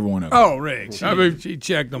she had every one of them. Oh, Rick, she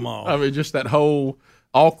checked them all. I mean, just that whole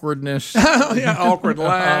awkwardness. Awkward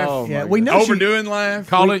laugh. Oh, yeah, we know overdoing laugh.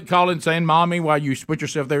 Calling saying "mommy" while you put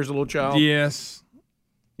yourself there as a little child. Yes.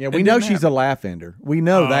 Yeah, we know she's a laugh ender. We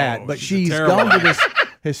know that, but she's gone to this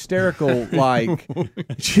hysterical, like,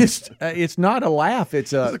 just it's not a laugh.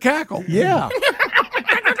 It's a cackle. Yeah.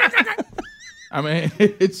 I mean,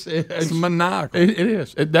 it's maniacal. It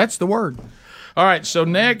is. That's the word. All right. So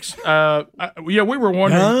next, we were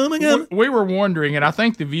wondering. We were wondering, and I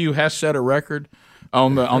think the View has set a record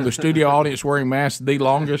on the studio audience wearing masks the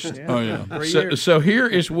longest. Oh yeah. So here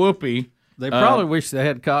is Whoopi. They probably wish they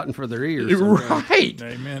had cotton for their ears. Right.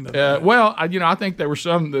 Amen. Well, I think there were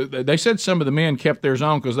some. They said some of the men kept theirs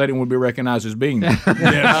on because they didn't want to be recognized as being there.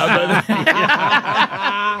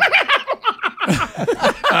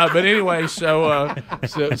 But anyway, so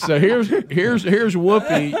here's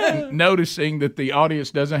Whoopi noticing that the audience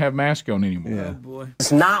doesn't have masks on anymore. Yeah. Oh boy.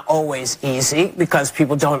 It's not always easy because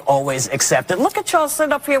people don't always accept it. Look at y'all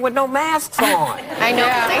sit up here with no masks on. I know.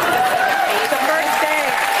 It's the first day.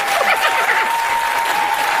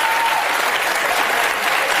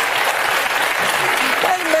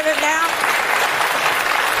 Wait a minute now.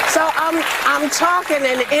 So I'm talking,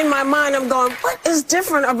 and in my mind I'm going, what is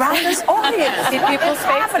different about this audience? What's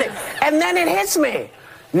happening? And then it hits me.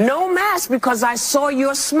 No mask because I saw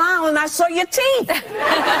your smile and I saw your teeth.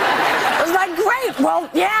 I was like, great. Well,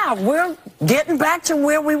 yeah, we're getting back to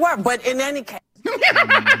where we were. But in any case. You're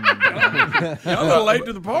a little late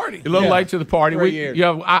to the party. A little late to the party.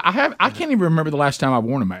 I can't even remember the last time I've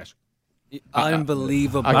worn a mask.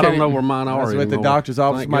 Unbelievable. I don't know where mine are. I was at the doctor's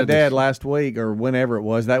office with my dad last week or whenever it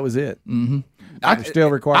was. That was it. Mm-hmm. I still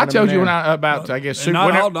required. I told you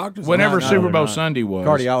whenever Super Bowl Sunday was.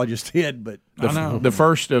 Cardiologist did, but the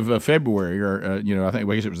 1st of February, or I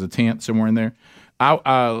guess it was the 10th, somewhere in there.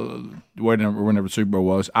 whenever the Super Bowl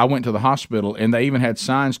was, I went to the hospital, and they even had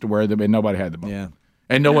signs to wear them, and nobody had them on. Yeah.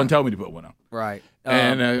 And no one told me to put one on. Right.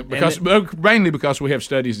 And mainly because we have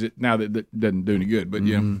studies that now that doesn't do any good. But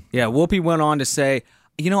yeah. Whoopi went on to say,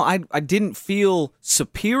 I didn't feel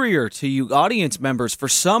superior to you audience members for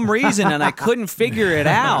some reason, and I couldn't figure it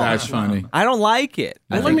out. That's funny. I don't like it.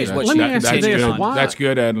 Let me ask you this. Why? That's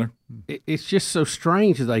good, Adler. It's just so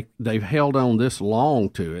strange that they've held on this long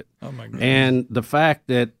to it. Oh, my God. And the fact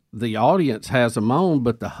that the audience has them on,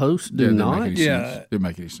 but the host do not. It didn't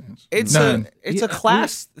make any sense. It's a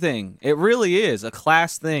class thing. It really is a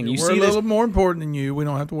class thing. We're a little more important than you. We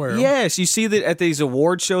don't have to wear them. Yes, you see that at these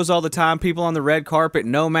award shows all the time. People on the red carpet,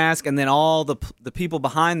 no mask, and then all the people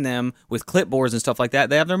behind them with clipboards and stuff like that.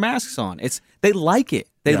 They have their masks on. They like it.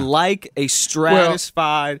 They like a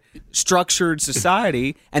stratified, structured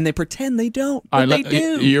society, and they pretend they don't, but they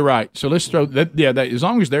do. You're right. So let's throw that. Yeah, as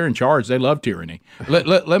long as they're in charge, they love tyranny.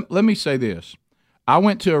 Let me say this. I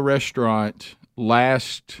went to a restaurant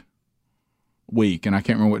last week, and I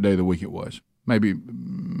can't remember what day of the week it was. Maybe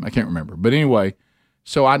I can't remember. But anyway,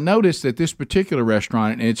 so I noticed that this particular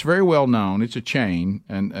restaurant, and it's very well known. It's a chain,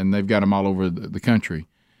 and they've got them all over the country.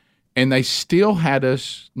 And they still had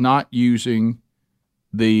us not using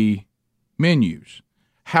the menus.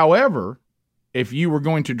 However, if you were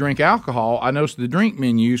going to drink alcohol, I noticed the drink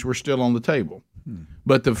menus were still on the table,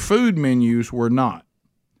 but the food menus were not.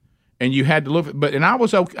 And you had to look. And I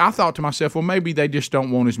was okay. I thought to myself, well, maybe they just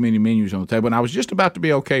don't want as many menus on the table. And I was just about to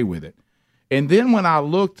be okay with it. And then when I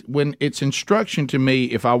looked, when it's instruction to me,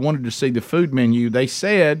 if I wanted to see the food menu, they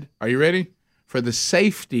said, "Are you ready? For the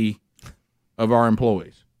safety of our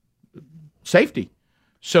employees, safety."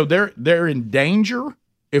 So they're in danger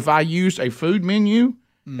if I use a food menu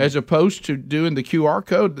as opposed to doing the QR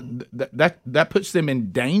code. That puts them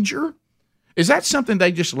in danger. Is that something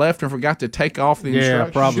they just left and forgot to take off the instructions?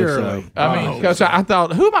 Yeah, probably so. I mean, because I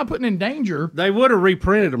thought, who am I putting in danger? They would have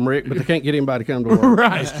reprinted them, Rick, but they can't get anybody to come to work.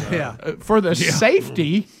 Right. For the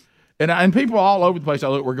safety, and people all over the place I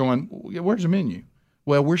look, we're going, where's the menu?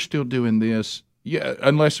 Well, we're still doing this. Yeah,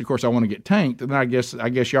 unless, of course, I want to get tanked. And I guess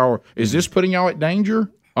y'all are, is this putting y'all at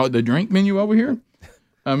danger? Oh, the drink menu over here?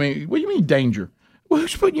 I mean, what do you mean danger? Well,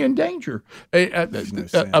 who's putting you in danger?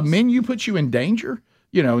 A menu puts you in danger?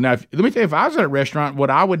 Now, let me tell you, if I was at a restaurant, what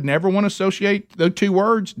I would never want to associate the two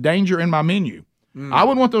words, danger, and my menu. I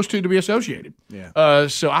wouldn't want those two to be associated. Yeah.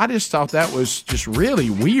 So I just thought that was just really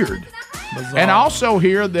weird. Bizarre. And I also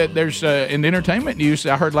hear that there's, in the entertainment news,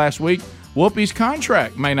 I heard last week, Whoopi's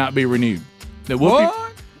contract may not be renewed.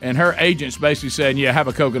 What? And her agent's basically saying, yeah, have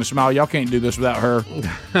a Coke and a smile. Y'all can't do this without her.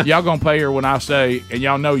 Y'all going to pay her when I say, and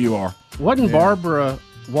y'all know you are. Wasn't Barbara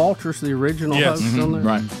Walters the original host on there?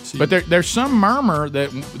 Right. But there's some murmur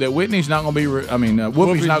that Whitney's not going to be,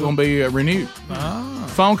 Whoopi's not going to be renewed.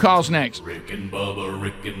 Phone calls next. Rick and Bubba,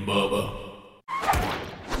 Rick and Bubba.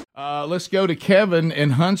 Let's go to Kevin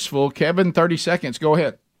in Huntsville. Kevin, 30 seconds. Go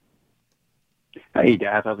ahead. Hey,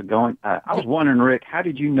 guys, how's it going? I was wondering, Rick, how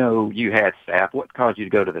did you know you had staph? What caused you to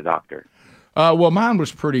go to the doctor? Well, mine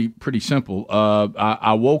was pretty simple.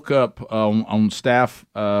 I woke up on staph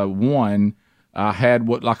 1. I had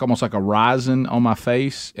almost like a rising on my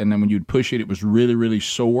face, and then when you'd push it, it was really, really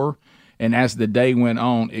sore. And as the day went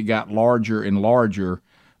on, it got larger and larger.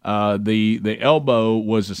 The elbow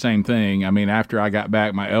was the same thing. I mean, after I got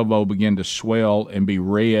back, my elbow began to swell and be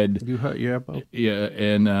red. You hurt your elbow? Yeah,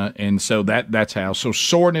 and so that's how. So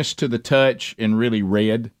soreness to the touch and really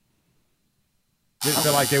red. Did it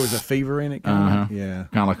feel like there was a fever in it? Yeah,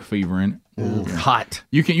 kind of like a fever in it. Hot.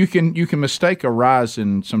 You can mistake a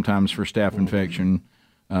rising sometimes for staph infection,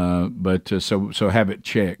 but so have it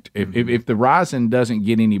checked. If the rising doesn't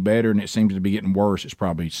get any better and it seems to be getting worse, it's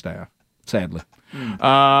probably staph. Sadly.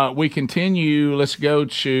 We continue. Let's go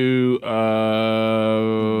to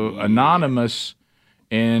Anonymous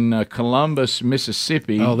in Columbus,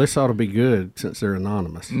 Mississippi. Oh, this ought to be good since they're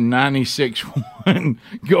anonymous. 96.1.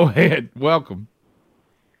 Go ahead. Welcome.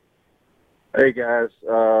 Hey, guys.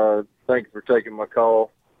 Thank you for taking my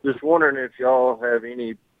call. Just wondering if y'all have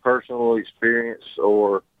any personal experience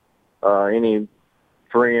or any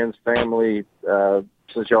friends, family,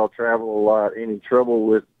 since y'all travel a lot, any trouble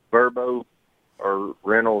with Vrbo or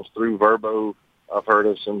rentals through Vrbo. I've heard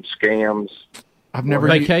of some scams. I've never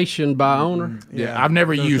vacation by owner. Yeah, I've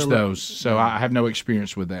never used those, so I have no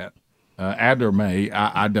experience with that. Adler may,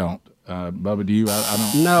 I don't. Bubba, do you?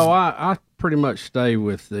 I don't. No, I pretty much stay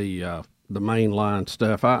with the mainline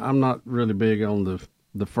stuff. I'm not really big on the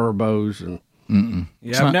Vrbos and.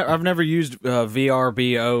 Yeah, I've never used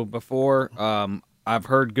VRBO before. I've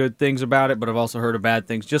heard good things about it, but I've also heard of bad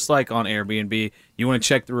things. Just like on Airbnb, you want to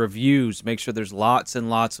check the reviews, make sure there's lots and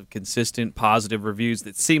lots of consistent positive reviews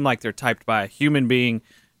that seem like they're typed by a human being,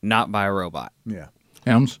 not by a robot. Yeah.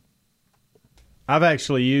 Helms? I've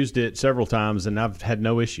actually used it several times, and I've had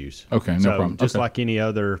no issues. Okay, no problem. Just like any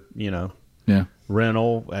other,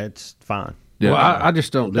 rental, it's fine. Yeah. Well, I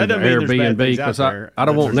just don't do the Airbnb because I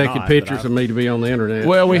don't want naked pictures of me to be on the internet.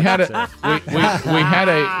 Well, we had a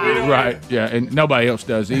right, yeah, and nobody else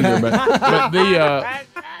does either.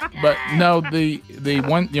 But the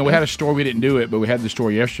one, we had a story, we didn't do it, but we had the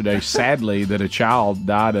story yesterday. Sadly, that a child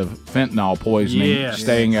died of fentanyl poisoning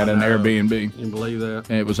staying at an Airbnb. You believe that?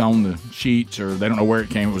 And it was on the sheets, or they don't know where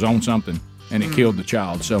it came. It was on something, and it killed the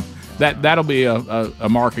child. So that'll be a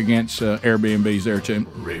mark against Airbnbs there too.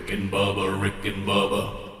 Rick and Bubba, Rick and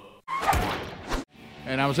Bubba.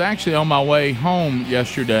 And I was actually on my way home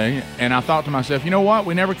yesterday, and I thought to myself, you know what?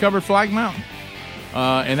 We never covered Flag Mountain.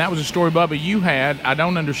 And that was a story, Bubba, you had. I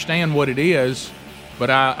don't understand what it is, but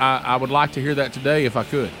I would like to hear that today if I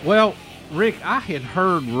could. Well, Rick, I had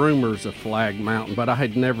heard rumors of Flag Mountain, but I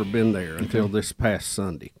had never been there until this past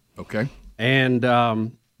Sunday. Okay. And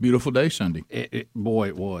beautiful day Sunday. Boy,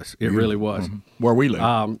 it was. It really was. Mm-hmm. Where we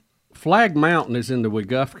live. Flag Mountain is in the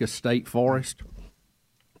Weguffka State Forest.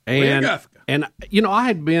 And I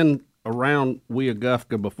had been around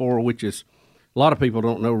Weguffka before, which is, a lot of people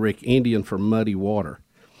don't know, Rick, Indian for muddy water.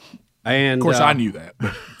 And of course, I knew that,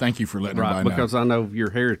 but thank you for letting everybody know. Because I know your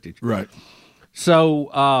heritage. Right. So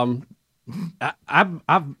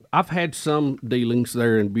I've had some dealings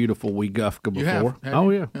there in beautiful Weguffka before. You have? Oh,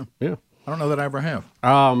 yeah. I don't know that I ever have.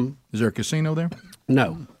 Is there a casino there?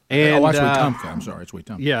 No. And, that's Wetumpka. I'm sorry, it's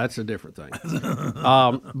Wetumpka. Yeah, it's a different thing.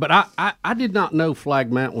 But I did not know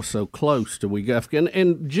Flag Mountain was so close to Weguffka.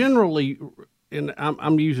 And generally, and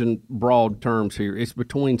I'm using broad terms here, it's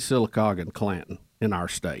between Sylacauga and Clanton in our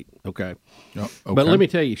state, okay? Okay. But let me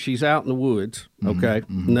tell you, she's out in the woods, okay?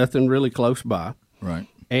 Mm-hmm. Nothing really close by. Right.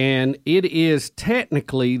 And it is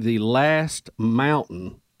technically the last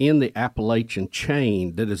mountain in the Appalachian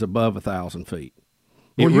chain that is above 1,000 feet.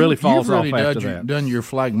 It really falls off after that. Done your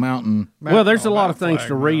Flag Mountain. Well, there's a lot of things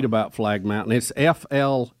to read about Flag Mountain. It's FLAGG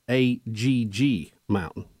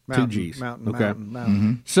Mountain. 2 G's. Mountain.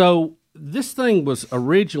 Mm-hmm. So this thing was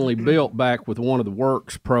originally built back with one of the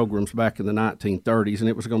Works programs back in the 1930s, and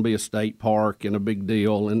it was going to be a state park and a big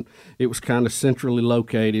deal, and it was kind of centrally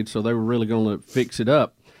located, so they were really going to fix it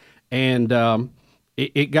up. And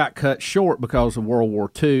it got cut short because of World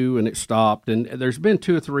War II, and it stopped. And there's been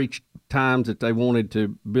 2 or 3 times that they wanted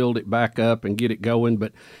to build it back up and get it going,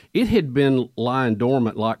 but it had been lying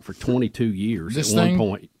dormant like for 22 years at one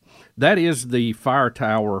point. That is the fire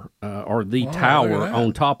tower, or the tower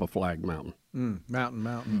on top of Flag Mountain.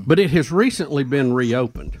 Mountain. But it has recently been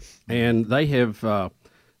reopened, and they have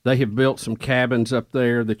built some cabins up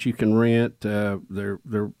there that you can rent. They're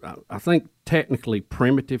I think technically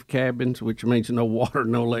primitive cabins, which means no water,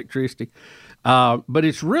 no electricity. But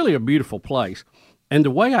it's really a beautiful place. And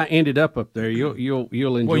the way I ended up there, you'll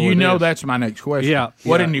enjoy. Well, this. That's my next question. Yeah.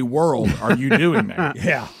 What in the world are you doing there?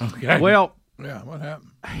 Yeah. Okay. Well. Yeah. What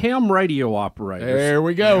happened? Ham radio operators. There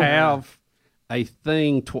we go. Have a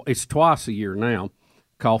thing. It's twice a year now,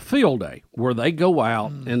 called Field Day, where they go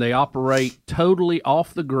out and they operate totally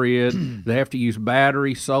off the grid. They have to use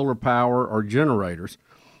battery, solar power, or generators,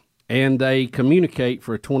 and they communicate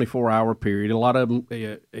for a 24-hour period. A lot of them,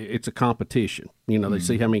 it's a competition. They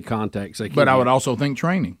see how many contacts they can But I get. would also think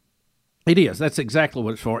training. It is. That's exactly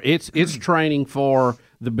what it's for. It's training for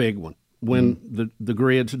the big one. When the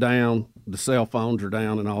grid's down, the cell phones are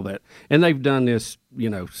down and all that. And they've done this,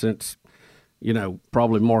 since,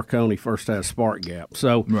 probably Marconi first had a spark gap.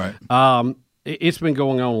 So right. It's been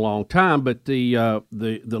going on a long time, but the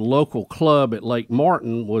local club at Lake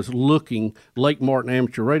Martin Lake Martin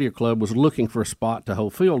Amateur Radio Club was looking for a spot to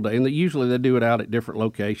hold Field Day. And usually they do it out at different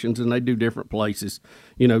locations, and they do different places,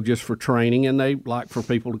 just for training. And they like for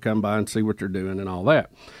people to come by and see what they're doing and all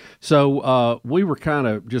that. So we were kind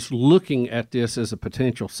of just looking at this as a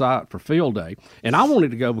potential site for Field Day. And I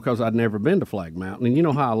wanted to go because I'd never been to Flag Mountain. And you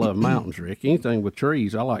know how I love mountains, Rick. Anything with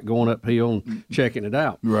trees, I like going uphill and checking it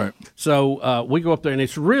out. Right. So we go up there, and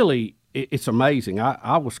it's amazing.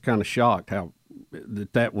 I was kind of shocked how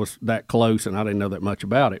that was that close, and I didn't know that much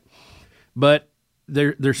about it. But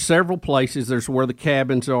there's several places. There's where the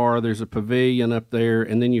cabins are. There's a pavilion up there,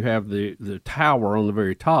 and then you have the tower on the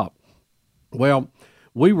very top. Well,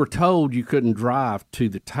 we were told you couldn't drive to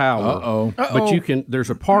the tower, but you can. There's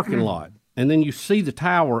a parking lot, and then you see the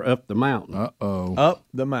tower up the mountain. Up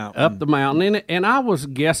the mountain. And I was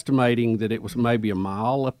guesstimating that it was maybe a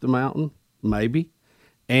mile up the mountain, maybe.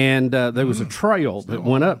 And there was a trail that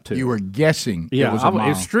went up to. You were guessing. Yeah, it was a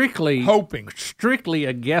mile. it's strictly hoping, strictly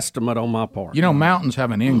a guesstimate on my part. You know, mountains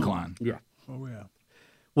have an incline. Yeah. Oh yeah.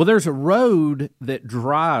 Well, there's a road that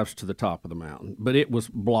drives to the top of the mountain, but it was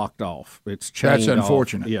blocked off. It's chained That's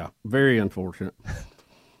unfortunate. off. Yeah, very unfortunate.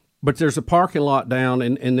 But there's a parking lot down,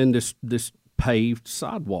 and then this paved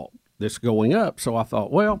sidewalk that's going up. So I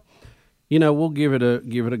thought, well, you know, we'll give it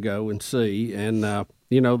a go and see. And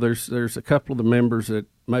you know, there's a couple of the members that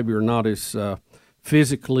maybe are not as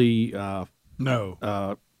physically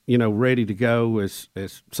you know, ready to go as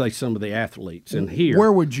say some of the athletes in here.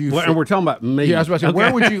 Where would you? And we're talking about me. Yeah, I was about to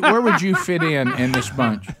say, where would you fit in this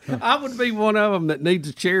bunch? I would be one of them that needs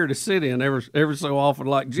a chair to sit in every so often,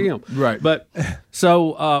 like Jim. Right. But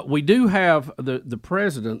so we do have the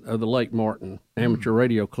president of the Lake Martin Amateur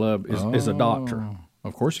Radio Club is a doctor.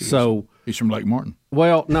 Of course he is. So he's from Lake Martin.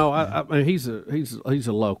 Well, no, I mean he's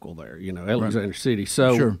a local there, you know, Alexander City.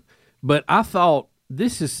 So, sure. But I thought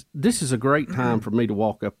this is a great time for me to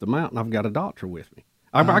walk up the mountain. I've got a doctor with me.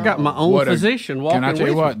 I got my own physician walking with me. Can I tell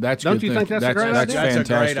you what? That's Don't you think that's a great idea? That's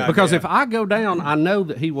fantastic. Because if I go down, I know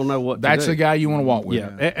that he will know what to do. That's the guy you want to walk with.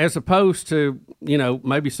 Yeah, as opposed to, you know,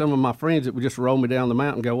 maybe some of my friends that would just roll me down the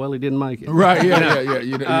mountain and go, well, he didn't make it. Right,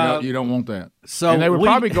 yeah. You don't want that. So and they were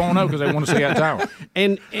probably going up because they want to see that tower.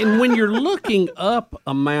 And when you're looking up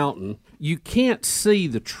a mountain, you can't see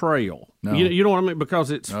the trail. No. You know what I mean?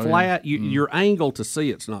 Because it's flat. Yeah. Your angle to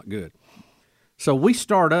see it's not good. So we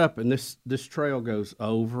start up, and this trail goes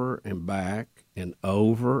over and back and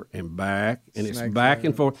over and back, and it's back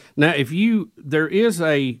and forth. Now, there is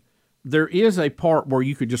a part where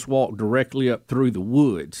you could just walk directly up through the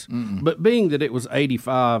woods, but being that it was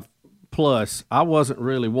 85 plus, I wasn't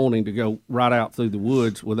really wanting to go right out through the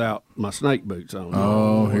woods without my snake boots on.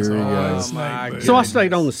 Oh, here you go. So I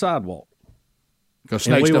stayed on the sidewalk. Because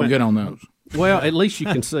snakes don't get on those. Well, at least you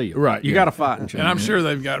can see it. Right. You got a fighting chance. And I'm sure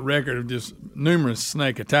they've got record of just numerous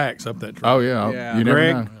snake attacks up that trail. Oh, yeah. You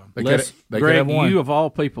Greg, never know. Greg, you of all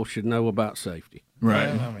people should know about safety.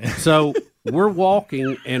 Right. So we're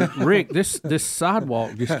walking, and Rick, this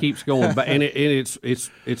sidewalk just keeps going back, and it's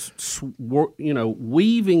you know,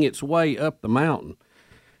 weaving its way up the mountain.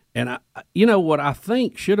 And you know what I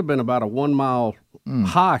think should have been about a 1 mile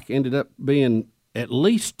hike ended up being at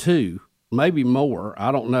least 2. Maybe more.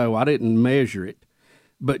 I don't know. I didn't measure it.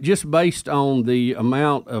 But just based on the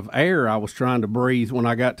amount of air I was trying to breathe when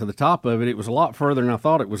I got to the top of it, it was a lot further than I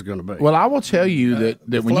thought it was going to be. Well, I will tell you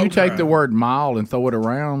that when you take the word mile and throw it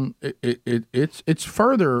around, it's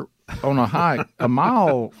further on a hike. A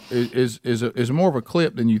mile is more of a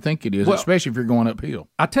clip than you think it is, especially if you're going uphill.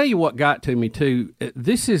 I tell you what got to me, too.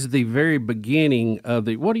 This is the very beginning of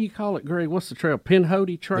the, what do you call it, Greg? What's the trail?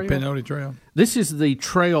 Pinhoti Trail? The Pinhoti Trail. This is the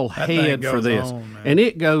trail head for this, and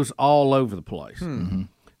it goes all over the place. Mm-hmm.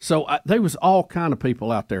 So there was all kind of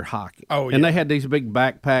people out there hiking. Oh, yeah. And they had these big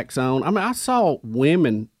backpacks on. I mean, I saw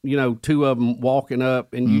women, you know, 2 of them walking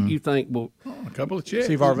up, and you think, well, a couple of chicks.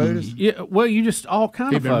 Steve Arvudas? Yeah, well, you just all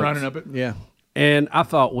kind of folks. He'd been running up it. Yeah. And I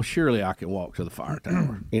thought, well, surely I can walk to the fire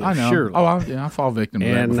tower. You know, I know. Surely. Oh, I fall victim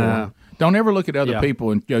to that before. Don't ever look at other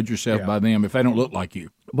people and judge yourself by them if they don't look like you.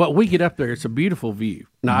 Well, we get up there. It's a beautiful view.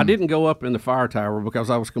 Now, I didn't go up in the fire tower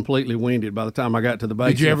because I was completely winded by the time I got to the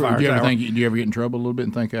base of the fire tower. Did you ever get in trouble a little bit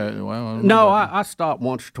and think, no, I stopped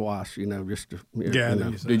once or twice, you know, just to.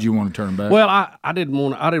 Did you want to turn back? Well, I didn't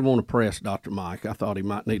want to press Dr. Mike. I thought he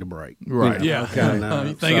might need a break. Right. You know? Yeah.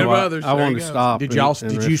 And, thinking of others. I wanted to stop. Did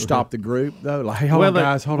you stop the group though? Like, hey, hold on,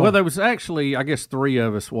 guys, hold on. Well, there was actually, I guess, 3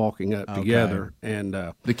 of us walking up together, and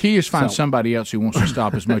the key is find somebody else who wants to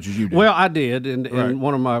stop as much as you do. Well, I did, and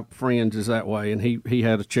one of my friends is that way, and he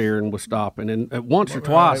had a chair and was stopping, and once or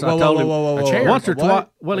twice I told him a chair. Once or twice.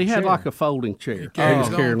 Well, he had like a folding chair. He was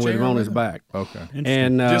carrying with him on his back. Okay,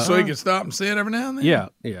 and just so he could stop and sit every now and then.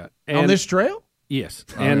 Yeah. On this trail? Yes,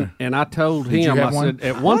 and I told him, I said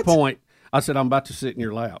at one point, I said, I'm about to sit in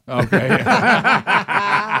your lap. Okay.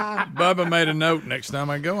 Bubba made a note, next time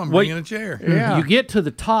I go, I'm bringing a chair. Yeah. You get to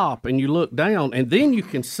the top and you look down, and then you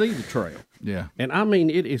can see the trail. Yeah. And I mean,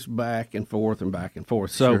 it is back and forth and back and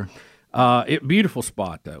forth. So beautiful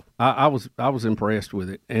spot, though. I was impressed with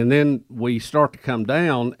it. And then we start to come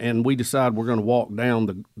down, and we decide we're going to walk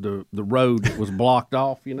down the road that was blocked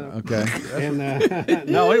off, you know. Okay. And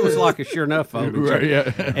no, it was like a sure enough folding chair. Right,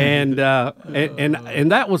 yeah.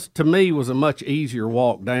 And that was, to me, was a much easier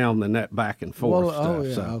walk down than that back and forth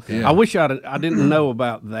stuff. Okay. I wish I didn't know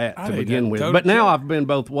about that to begin with. But now I've been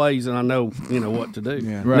both ways, and I know what to do.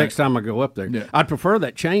 Yeah. Right. Next time I go up there. Yeah. I'd prefer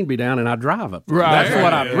that chain be down and I drive up there. Right. That's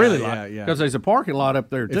what I'd really like. Yeah. Because there's a parking lot up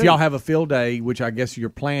there, too. If y'all have a field day, which I guess you're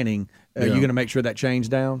planning, you're going to make sure that chain's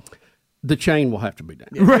down? The chain will have to be down.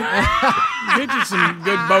 Get you some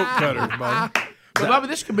good boat cutters, buddy. But Bubba,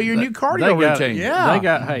 this could be your new cardio routine.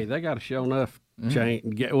 They got a show enough chain.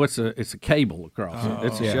 It's a cable across it.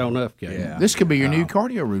 It's a show enough cable. Yeah. This could be your new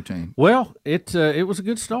cardio routine. Well, it was a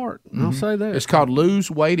good start. I'll say that. It's called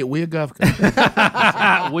Lose Weight at Weagufka.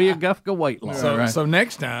 Weagufka Weight Loss. So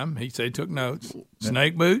next time, he said he took notes.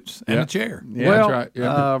 Snake boots and a chair. Yeah, well, that's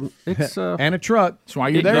right. It's and a truck. That's why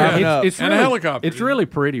you're there. It's and really, a helicopter. It's really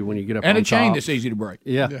pretty when you get up and on a chain top. that's easy to break.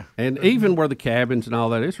 Yeah. And even where the cabins and all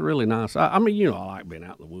that, it's really nice. I mean, I like being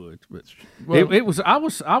out in the woods, but it was. I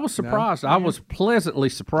was surprised. I was pleasantly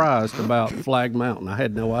surprised about Flag Mountain. I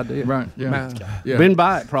had no idea. Right. Yeah. Been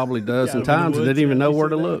by it probably a dozen times and didn't even know where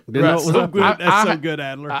to look. Didn't know what was up there. That's so good,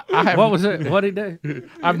 Adler. What was it? What did he do?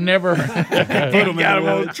 I've never Put him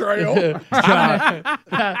on the trail.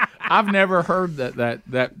 I've never heard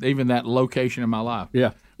that even that location in my life.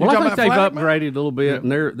 Yeah. Well, I think they've upgraded a little bit,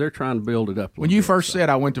 and they're trying to build it up. When you first said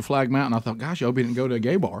I went to Flag Mountain, I thought, gosh, I hope he didn't go to a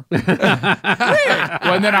gay bar. Well,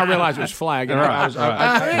 and then I realized it was Flag. And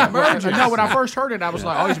no, when I first heard it, I was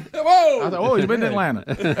like, he's been to Atlanta.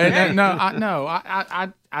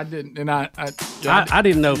 I didn't, and I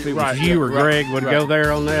didn't know if it was you or Greg would go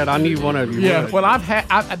there on that. I knew one of you. Yeah, would. well,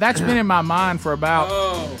 that's been in my mind for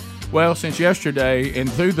about since yesterday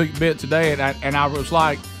and through the bit today, and I was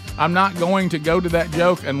like, I'm not going to go to that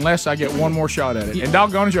joke unless I get one more shot at it. And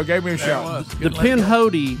doggone it, you gave me a shot. The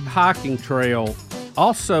Pinhoti hiking trail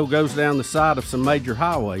also goes down the side of some major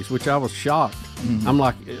highways, which I was shocked. Mm-hmm. I'm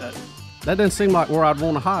like, that doesn't seem like where I'd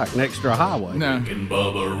want to hike next to a highway. No. Rick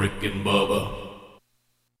and Bubba.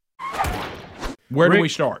 Where do we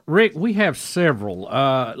start? Rick, we have several.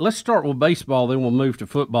 Let's start with baseball, then we'll move to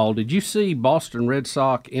football. Did you see Boston Red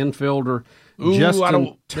Sox infielder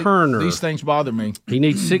Justin Turner? These things bother me. He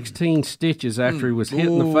needs 16 stitches after he was hit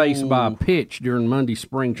in the face by a pitch during Monday's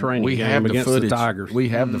spring training game against the Tigers. We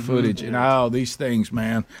have the footage. And these things,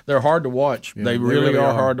 man, they're hard to watch. Yeah, they really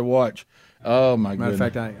are hard to watch. Oh, my goodness.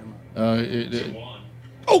 Matter of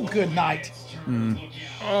fact, good night.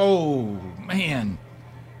 Oh, man.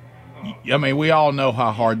 I mean, we all know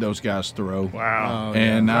how hard those guys throw. Wow.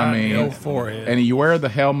 And I mean, forehead. And you wear the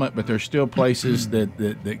helmet, but there's still places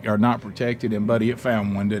that are not protected. And buddy, it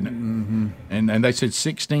found one, didn't it? Mm-hmm. And they said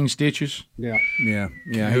 16 stitches. Yeah.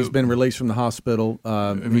 He's been released from the hospital.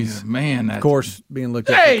 He's man, of course being looked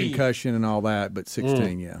at for concussion and all that, but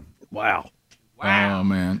 16, yeah. Wow. Oh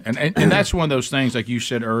man, and that's one of those things like you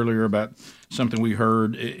said earlier about something we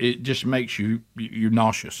heard. It just makes you're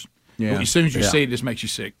nauseous. Yeah. As soon as you see it, it just makes you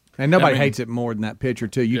sick. And nobody hates it more than that pitcher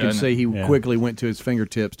too. You can see he quickly went to his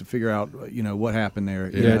fingertips to figure out what happened there.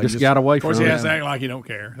 Just got away from him. Of course, he has to act like he don't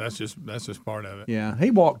care. That's just part of it. Yeah, he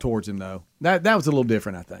walked towards him though. That was a little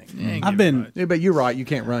different, I think. But you're right. You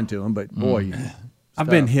can't run to him. But boy, I've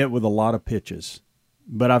been hit with a lot of pitches,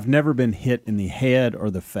 but I've never been hit in the head or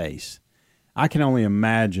the face. I can only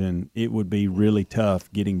imagine it would be really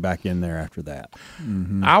tough getting back in there after that.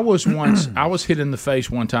 Mm-hmm. I was hit in the face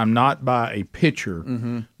one time, not by a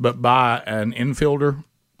pitcher, but by an infielder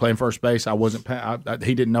playing first base. I wasn't.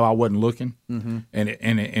 He didn't know I wasn't looking, and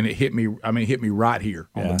it hit me. I mean, it hit me right here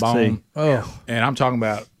on the bone. And I'm talking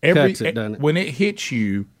about when it hits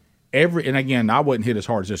you. And again, I wasn't hit as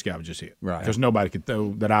hard as this guy was just hit, right? Because nobody could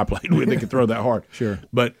throw that I played with. They could throw that hard, sure.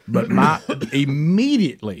 But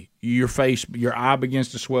immediately your eye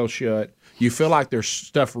begins to swell shut. You feel like there's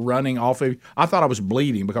stuff running off of you. I thought I was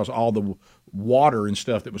bleeding because all the water and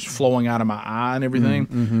stuff that was flowing out of my eye and everything.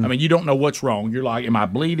 Mm-hmm. I mean, you don't know what's wrong. You're like, am I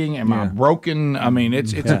bleeding? Am I broken? I mean,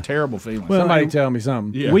 it's a terrible feeling. Well, somebody tell me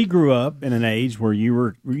something. Yeah. We grew up in an age where you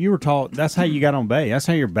were taught that's how you got on base. That's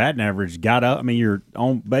how your batting average got up. I mean, your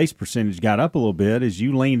on base percentage got up a little bit as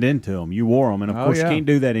you leaned into them. You wore them, and of course you can't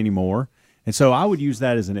do that anymore. And so I would use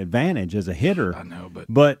that as an advantage as a hitter. I know,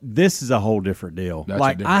 but this is a whole different deal.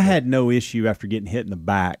 I had no issue after getting hit in the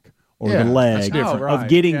back or the leg of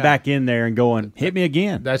getting back in there and going, hit me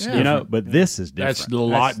again. That's different. But this is different. That's a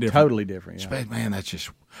lot different. Totally different. Yeah. Man, that's just.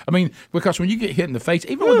 I mean, because when you get hit in the face,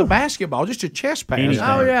 even with a basketball, just a chest pass.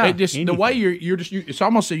 It just the way you're just. It's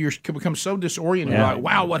almost you become so disoriented. You're like,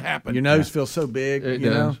 wow, what happened? Your nose feels so big. It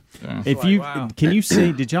does. Yeah. If can you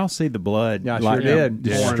see? Did y'all see the blood? Yeah, I sure did.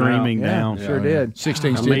 Just streaming down. Sure did.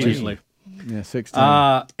 16 stitches. Yeah,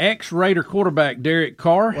 16. Ex-Raider quarterback Derek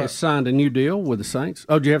Carr has signed a new deal with the Saints.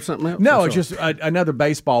 Oh, do you have something else? No, it's just another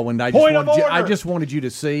baseball one. I just wanted you to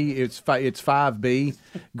see. It's 5B.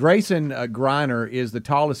 Grayson Griner is the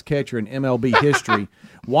tallest catcher in MLB history.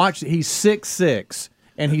 He's 6'6",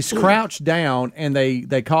 and he's crouched down, and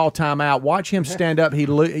they call timeout. Watch him stand up. He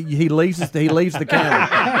leaves the camera.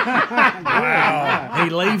 Wow. He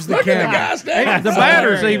leaves the camera. The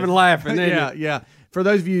batter's even laughing. Yeah. For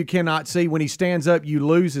those of you who cannot see, when he stands up, you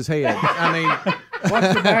lose his head. I mean,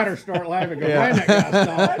 watch the batter start laughing. Go, man, that guy's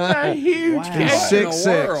not. That's a huge catch in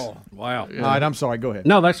the world. Wow. All right, I'm sorry. Go ahead.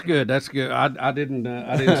 No, that's good. That's good. I didn't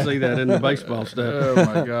see that in the baseball stuff. Oh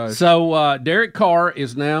my gosh. So Derek Carr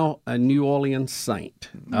is now a New Orleans Saint.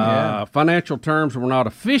 Financial terms were not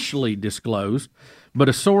officially disclosed, but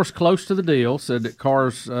a source close to the deal said that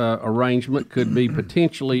Carr's arrangement could be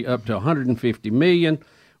potentially up to $150 million,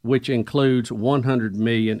 which includes $100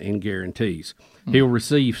 million in guarantees. He'll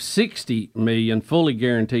receive $60 million fully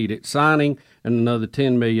guaranteed at signing, and another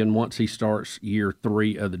 $10 million once he starts year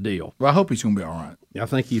 3 of the deal. Well, I hope he's going to be all right. I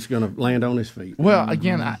think he's going to land on his feet. Well,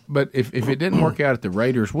 again, but if it didn't work out at the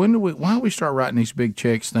Raiders, why don't we start writing these big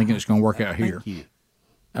checks thinking it's going to work out here? Thank you.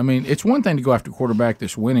 I mean, it's one thing to go after a quarterback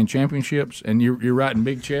that's winning championships, and you're writing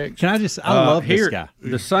big checks. Can I just? I love this guy.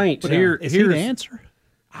 The Saints But, here. is he the answer?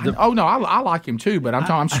 I like him too, but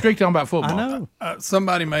I'm strictly talking about football. I know.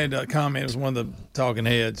 Somebody made a comment. It was one of the talking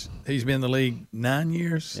heads. He's been in the league 9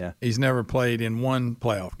 years. Yeah. He's never played in one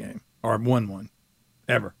playoff game or won one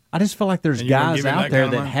ever. I just feel like there's And you wanna guys give him out that there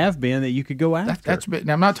kind of that money? have been that you could go after. That's big.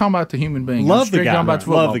 Now, I'm not talking about the human being. I'm Love the strictly guy. talking about the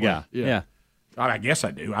football Love the player. guy. Yeah. I guess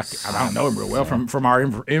I do. I don't know him real well from our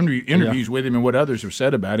interviews with him and what others have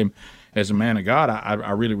said about him as a man of God.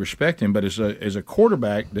 I really respect him, but as a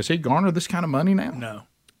quarterback, does he garner this kind of money now? No.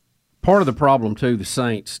 Part of the problem too, the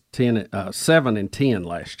Saints 7-10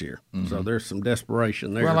 last year, so there's some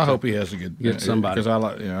desperation there. Well, I hope he has a good get somebody. because I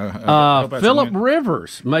like. I hope that's Philip a win.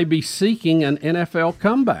 Rivers may be seeking an NFL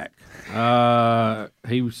comeback.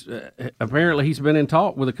 He was apparently he's been in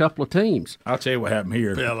talk with a couple of teams. I'll tell you what happened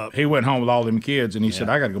here. Phillip. He went home with all them kids, and he said,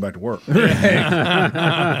 "I got to go back to work."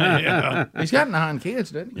 He's got 9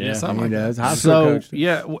 kids, doesn't he? Yeah, something He like does. that. High school So coach.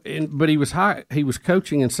 yeah, but he was He was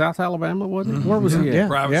coaching in South Alabama, wasn't he? Where was he at? Yeah,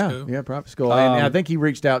 Private school. Yeah, private school. And I think he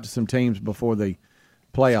reached out to some teams before the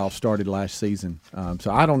playoffs started last season.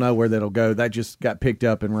 So I don't know where that'll go. That just got picked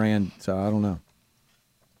up and ran. So I don't know.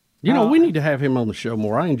 You know, we need to have him on the show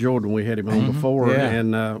more. I enjoyed when we had him on before, Yeah.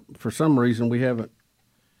 and for some reason we haven't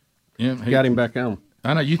got him back on.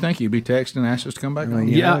 I know you think he'd be texting and ask us to come back. on.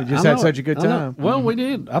 You know, he just I had know such it. a good I know. time. Well, we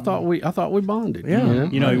did. I thought we bonded. Yeah.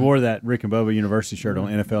 You know, he wore that Rick and Bubba University shirt on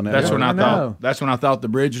NFL Network. That's when I know. thought. That's when I thought the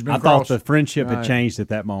bridge has been I thought crossed. the friendship had Right. changed at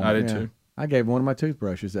that moment. I did Yeah. too. I gave one of my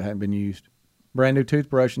toothbrushes that hadn't been used. Brand new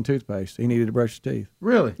toothbrush and toothpaste. He needed to brush his teeth.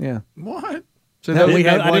 Really? Yeah. What? So No, that-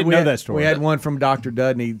 I didn't know that story. We had one from Dr.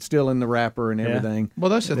 Dudney, still in the wrapper and everything. Well,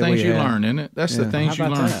 that's the that things we you had. learn, isn't it? That's the Yeah. things How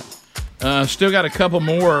you about learn. that? Still got a couple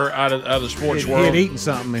more out of the sports He world. had eaten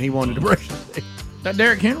something and he wanted to brush his teeth. That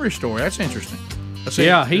Derrick Henry story. That's interesting. Let's see.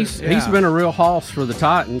 Yeah, he's been a real hoss for the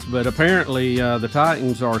Titans, but apparently the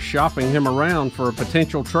Titans are shopping him around for a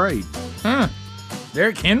potential trade. Huh.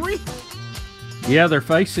 Derrick Henry? Yeah, they're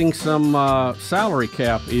facing some salary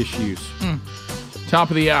cap issues. Top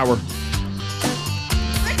of the hour.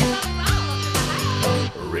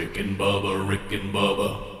 Rick and Bubba, Rick and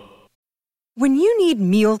Bubba. When you need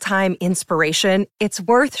mealtime inspiration, it's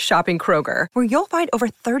worth shopping Kroger, where you'll find over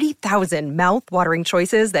 30,000 mouth-watering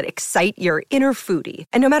choices that excite your inner foodie.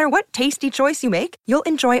 And no matter what tasty choice you make, you'll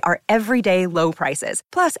enjoy our everyday low prices,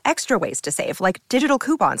 plus extra ways to save, like digital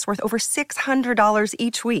coupons worth over $600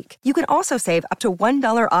 each week. You can also save up to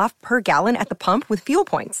 $1 off per gallon at the pump with fuel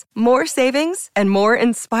points. More savings and more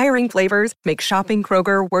inspiring flavors make shopping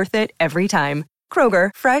Kroger worth it every time. Kroger,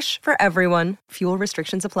 fresh for everyone. Fuel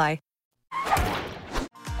restrictions apply.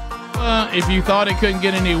 If you thought it couldn't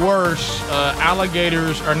get any worse,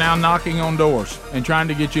 alligators are now knocking on doors and trying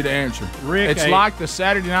to get you to answer. Rick, it's like the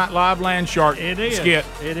Saturday Night Live land shark It is. skit.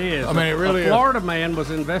 It is. I mean, it really a is. Florida man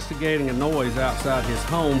was investigating a noise outside his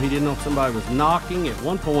home. He didn't know if somebody was knocking. At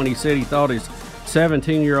one point, he said he thought his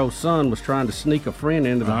 17-year-old son was trying to sneak a friend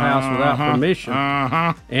into the house without permission.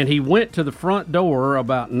 And he went to the front door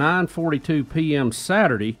about 9:42 p.m.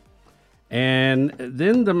 Saturday. And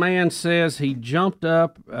then the man says he jumped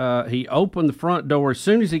up, he opened the front door. As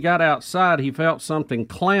soon as he got outside, he felt something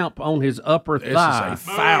clamp on his upper thigh. This is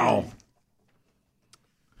a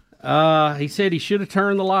foul. He said he should have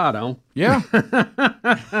turned the light on. Yeah.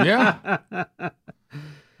 Yeah.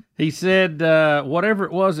 He said whatever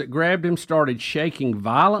it was that grabbed him started shaking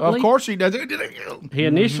violently. Of course he does. He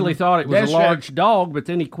initially thought it was That's a large dog, but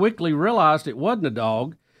then he quickly realized it wasn't a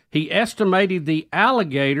dog. He estimated the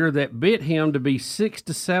alligator that bit him to be 6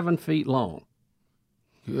 to 7 feet long.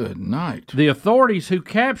 Good night. The authorities who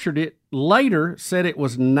captured it later said it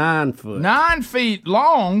was 9 foot. 9 feet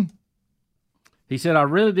long? He said, I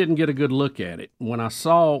really didn't get a good look at it. When I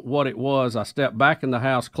saw what it was, I stepped back in the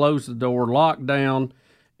house, closed the door, locked down,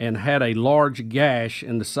 and had a large gash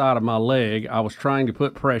in the side of my leg. I was trying to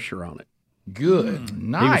put pressure on it. Good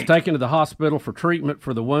night. He was taken to the hospital for treatment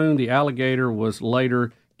for the wound. The alligator was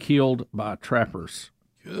later killed by trappers.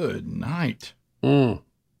 Good night. Look,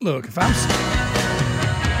 if I'm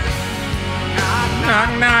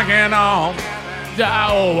knocking on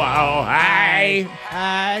door, hey,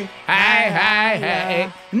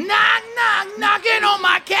 knocking on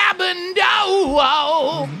my cabin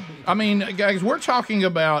door. I mean, guys, we're talking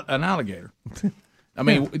about an alligator. I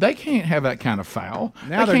mean, they can't have that kind of foul.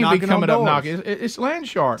 Now they they're can't be knocking coming on up doors. knocking. It's land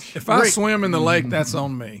sharks. If I swim in the lake, that's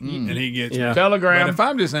on me, and he gets me. Telegram. But if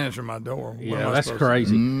I'm just answering my door, what am I that's supposed to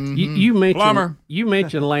crazy. do? You mentioned Plumber. You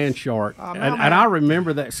mentioned land shark, and I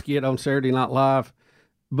remember that skit on Saturday Night Live,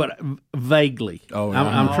 but vaguely. Oh,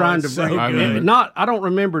 I'm trying to so bring good. I don't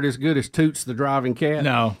remember it as good as Toots the Driving Cat.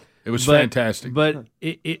 No, it was fantastic. But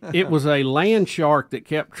it was a land shark that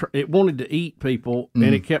kept it wanted to eat people, and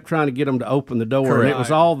it kept trying to get them to open the door. Correct. And it was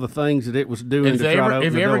all the things that it was doing to try to open the door.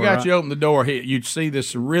 If he ever got right? you open the door, you'd see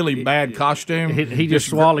this really bad costume. He just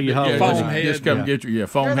swallow you whole. Foam head. Just come get you. Yeah,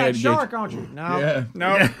 foam You're head. that shark, aren't you? No. Yeah.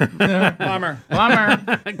 No, plumber.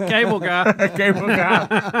 Cable guy. Cable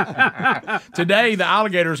guy. Today, the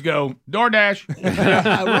alligators go, DoorDash.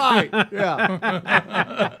 Right.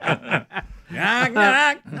 Yeah. Knock,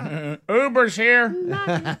 knock. Uber's here.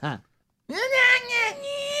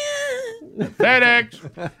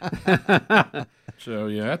 FedEx. So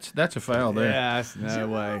yeah, that's a foul there. Yeah, that's no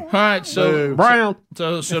way. All right, so Brown.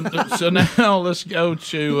 So now let's go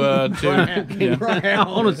to I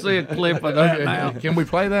want to see a clip of that now. Can we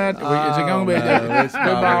play that? Is it going to be it's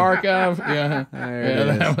Goodbye Archive? Yeah, There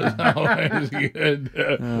it that was always good.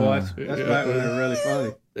 Boy, that's back when they were really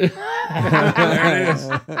funny. There it is.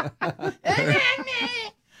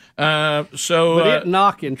 But it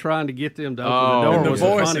knocking, trying to get them to open the door was the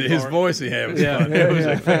funny his part. voice he had was Yeah, funny. it was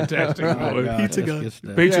a fantastic voice. Pizza guy.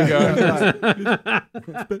 Pizza guy.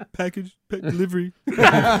 Package delivery.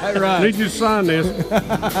 Right. Need you to sign this.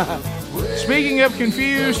 Speaking of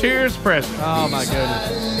confused, here's the president. Oh my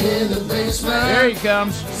goodness. There he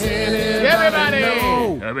comes. Everybody.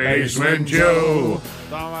 Basement Joe.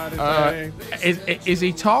 Is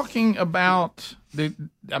he talking about the?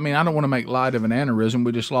 I mean, I don't want to make light of an aneurysm.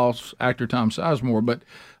 We just lost actor Tom Sizemore, but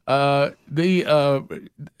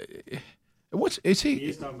what's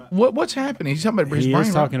he? What's happening? He's talking about his brain.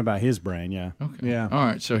 He's talking about his brain. Yeah. Okay. Yeah. All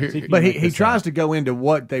right. So here, But he tries to go into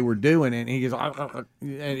what they were doing, and he goes, and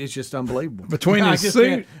it's just unbelievable. Between I his just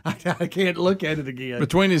suit, I can't look at it again.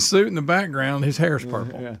 between his suit and the background, his hair's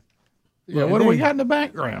purple. Yeah. yeah. What do we got in the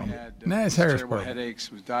background? Now his hair's terrible purple. headaches.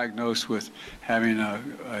 Was diagnosed with having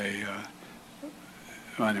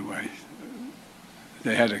anyway.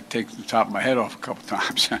 They had to take the top of my head off a couple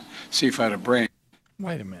times, see if I had a brain.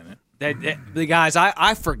 Wait a minute. The guys,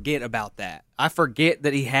 I forget about that. I forget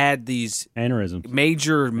that he had these aneurysms,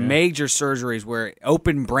 major surgeries, where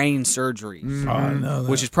open brain surgeries, I know that.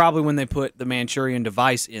 which is probably when they put the Manchurian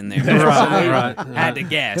device in there. Right. Had to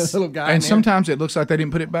guess. Little guy And sometimes it looks like they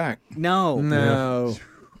didn't put it back. No.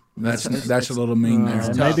 That's a little mean there.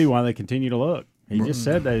 That may be why they continue to look. He just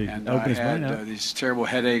said they And opened I his brain had up. these terrible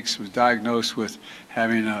headaches. Was diagnosed with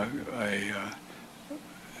having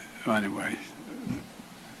anyway.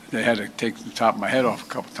 They had to take the top of my head off a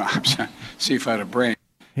couple times, see if I had a brain.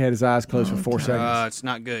 He had his eyes closed for 4 seconds. It's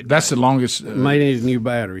not good. That's the longest. May need a new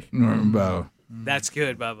battery. That's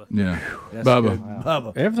good, Bubba. Yeah, That's Bubba. good.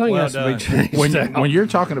 Bubba. Everything Well has to done. be changed. When you're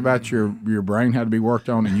talking about your brain had to be worked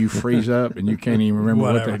on and you freeze up and you can't even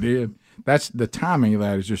remember what they did, that's the timing of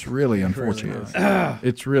that is just really unfortunate.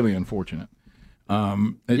 It's really unfortunate.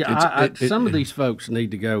 Some of these folks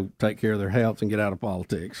need to go take care of their health and get out of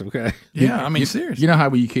politics. Okay. Yeah, I mean, seriously. You know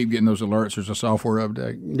how you keep getting those alerts? There's a software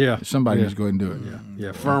update. Yeah. Somebody needs to go ahead and do it.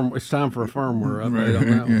 Yeah. It's time for a firmware update on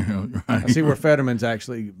that one. I see where Fetterman's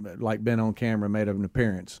actually been on camera, made an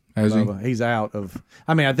appearance. Has he? He's out of.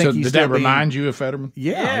 I mean, I think So he's did still that remind you of Fetterman?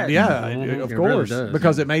 Yeah, of It course. really does.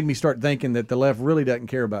 Because it made me start thinking that the left really doesn't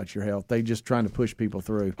care about your health. They just trying to push people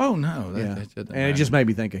through. Oh no, And it just made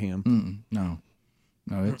me think of him.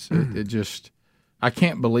 No, it just. I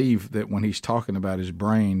can't believe that when he's talking about his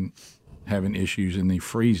brain having issues and he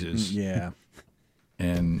freezes. Yeah.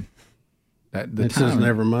 And that the It says timing-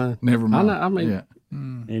 never mind. Never mind. I mean, yeah.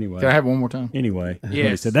 Anyway. Can I have it one more time? Anyway. That's what he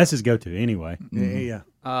Yes. said. That's his go-to. Anyway. Yeah.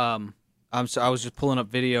 I was just pulling up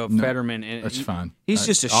video of Fetterman, and That's fine. He's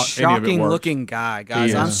just a Any of it shocking-looking guy,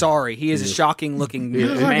 guys. He I'm is. sorry, he is a shocking-looking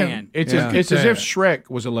man. It's as if Shrek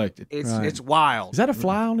was elected. It's wild. Is that a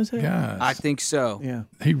fly on his head? Guys, I think so. Yeah.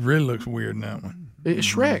 he really looks weird in that one. It's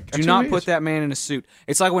Shrek. Do not put that man in a suit.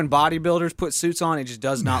 It's like when bodybuilders put suits on; it just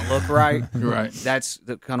does not look right. Right. That's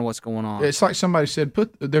kind of what's going on. It's like somebody said,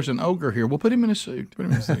 "There's an ogre here. We'll put him in a suit. Put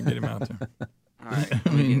him in a suit. Get him out there." All right. I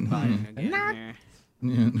mean, right.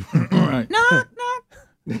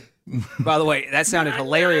 By the way, that sounded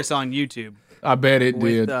hilarious on YouTube. I bet it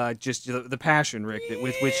with, did. Just the passion, Rick,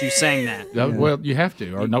 with which you sang that. Well, you have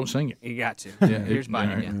to, or don't sing it. You got to. Yeah, Here's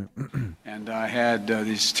Biden again. And I had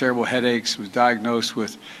these terrible headaches. Was diagnosed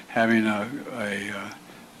with having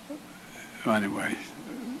anyway.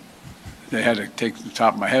 They had to take the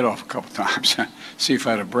top of my head off a couple times, see if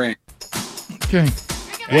I had a brain. Okay.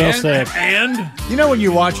 Well said. And you know when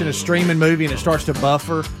you're watching a streaming movie and it starts to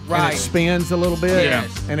buffer, right? And it spins a little bit,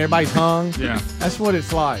 and everybody's hung. Yeah, that's what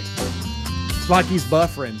it's like. It's like he's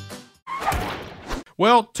buffering.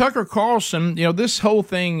 Well, Tucker Carlson, this whole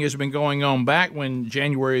thing has been going on back when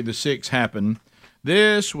January the 6th happened.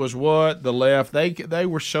 This was what the left, they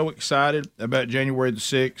were so excited about January the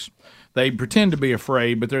 6th. They pretend to be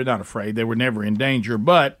afraid, but they're not afraid. They were never in danger.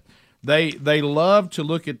 But they love to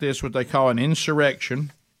look at this, what they call an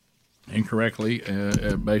insurrection, incorrectly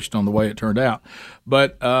based on the way it turned out.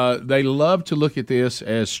 But they love to look at this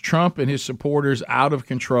as Trump and his supporters out of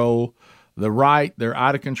control. The right, they're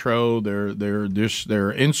out of control.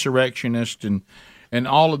 They're insurrectionists and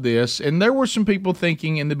all of this. And there were some people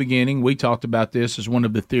thinking in the beginning, we talked about this as one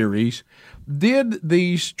of the theories, did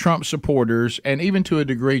these Trump supporters, and even to a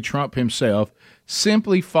degree Trump himself,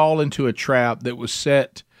 simply fall into a trap that was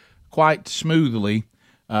set quite smoothly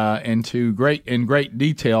in great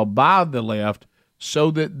detail by the left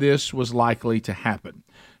so that this was likely to happen?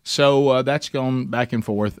 So that's gone back and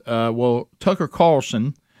forth. Well, Tucker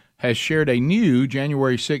Carlson has shared a new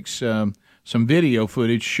January 6th some video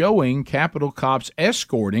footage showing Capitol cops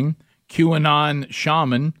escorting QAnon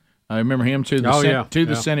shaman. I remember him to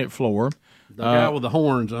the Senate floor. The guy with the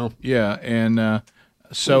horns on. Yeah, and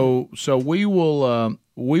so we will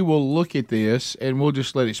look at this and we'll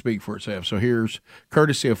just let it speak for itself. So here's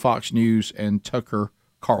courtesy of Fox News and Tucker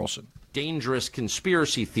Carlson. Dangerous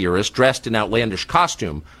conspiracy theorist dressed in outlandish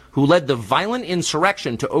costume who led the violent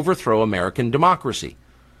insurrection to overthrow American democracy.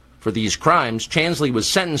 For these crimes, Chansley was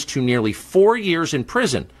sentenced to nearly 4 years in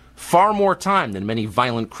prison, far more time than many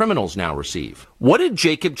violent criminals now receive. What did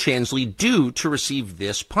Jacob Chansley do to receive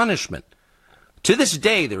this punishment? To this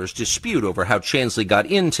day, there is dispute over how Chansley got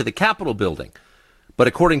into the Capitol building. But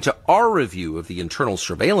according to our review of the internal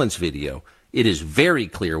surveillance video, it is very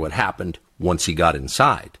clear what happened once he got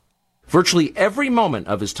inside. Virtually every moment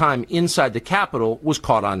of his time inside the Capitol was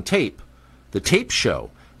caught on tape. The tapes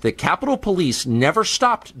show that Capitol Police never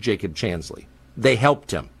stopped Jacob Chansley. They helped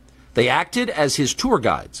him. They acted as his tour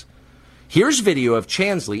guides. Here's video of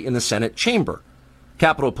Chansley in the Senate chamber.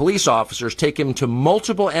 Capitol Police officers take him to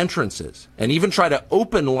multiple entrances and even try to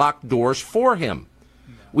open locked doors for him.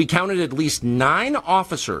 We counted at least 9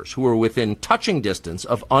 officers who were within touching distance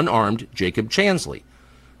of unarmed Jacob Chansley.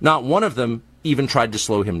 Not one of them even tried to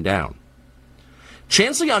slow him down.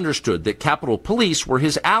 Chansley understood that Capitol Police were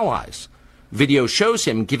his allies. Video shows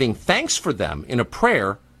him giving thanks for them in a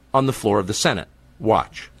prayer on the floor of the Senate.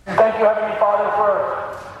 Watch. Thank you, Heavenly Father,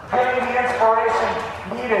 for giving the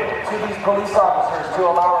inspiration needed to these police officers to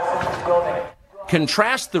allow us in this building.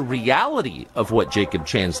 Contrast the reality of what Jacob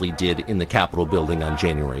Chansley did in the Capitol building on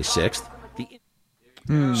January 6th.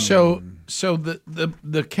 So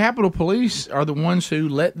the Capitol Police are the ones who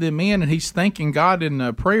let them in, and he's thanking God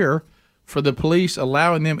in prayer for the police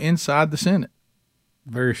allowing them inside the Senate.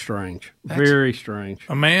 Very strange. Very strange.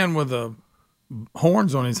 A man with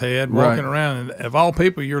horns on his head walking around, and of all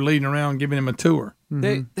people, you're leading around giving him a tour.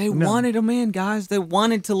 They wanted them in, guys. They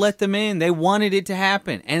wanted to let them in. They wanted it to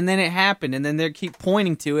happen, and then it happened, and then they keep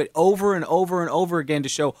pointing to it over and over and over again to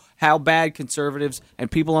show how bad conservatives and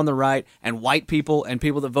people on the right and white people and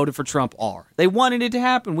people that voted for Trump are. They wanted it to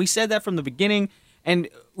happen. We said that from the beginning, and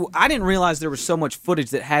I didn't realize there was so much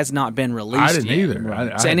footage that has not been released. I didn't yet. either.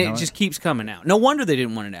 And it just keeps coming out. No wonder they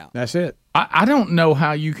didn't want it out. That's it. I don't know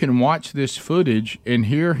how you can watch this footage and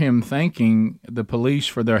hear him thanking the police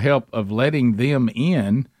for their help of letting them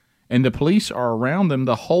in, and the police are around them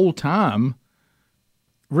the whole time.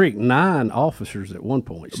 Rick, 9 officers at one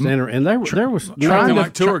point standing, and there was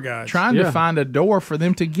trying to find a door for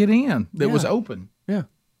them to get in that was open. Yeah.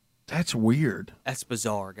 That's weird. That's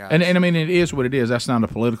bizarre, guys. And I mean, it is what it is. That's not a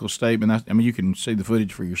political statement. I mean, you can see the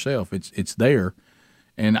footage for yourself. It's there.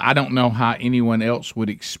 And I don't know how anyone else would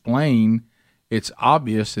explain. It's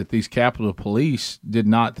obvious that these Capitol Police did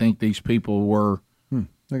not think these people were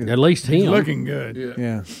at least him looking good.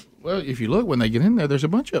 Yeah. Well, if you look when they get in there, there's a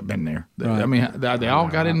bunch of them in there. Right. I mean, they all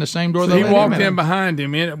got in the same door. So he walked in behind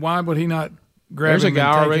him. Why would he not grab There's a him guy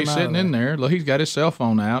and take already him out sitting of in there. Look, he's got his cell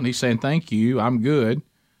phone out, and he's saying, "Thank you, I'm good."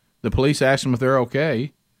 The police asked him if they're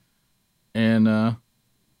okay, and a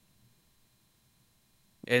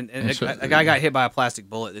guy got hit by a plastic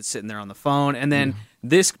bullet that's sitting there on the phone, and then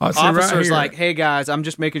this officer's like, "Hey guys, I'm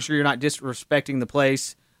just making sure you're not disrespecting the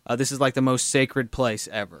place. This is like the most sacred place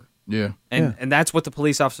ever." Yeah, and that's what the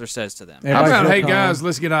police officer says to them. How about, hey guys,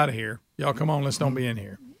 let's get out of here. Y'all, come on, let's don't be in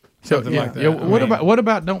here. Something like that. Yeah. What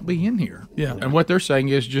about don't be in here? Yeah. And what they're saying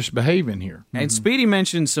is just behave in here. And Speedy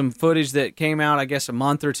mentioned some footage that came out, I guess, a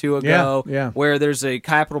month or two ago, where there's a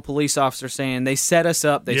Capitol police officer saying they set us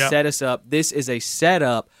up. They set us up. This is a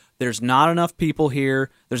setup. There's not enough people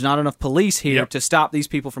here. There's not enough police here to stop these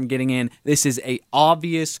people from getting in. This is a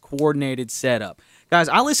obvious coordinated setup. Guys,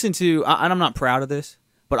 I listen to, and I'm not proud of this,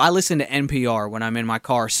 but I listen to NPR when I'm in my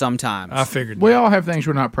car sometimes. I figured we all have things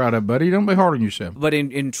we're not proud of, buddy. Don't be hard on yourself. But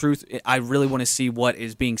in truth, I really want to see what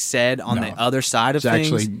is being said on the other side of things.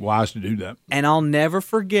 It's actually wise to do that. And I'll never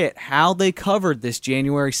forget how they covered this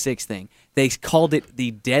January 6th thing. They called it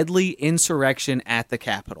the deadly insurrection at the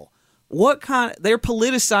Capitol. They're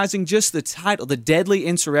politicizing just the title, the deadly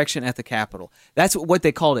insurrection at the Capitol. That's what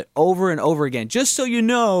they called it over and over again. Just so you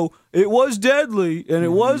know, it was deadly and it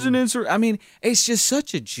was an insurrection. I mean, it's just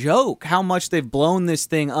such a joke how much they've blown this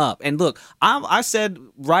thing up. And look, I said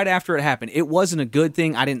right after it happened, it wasn't a good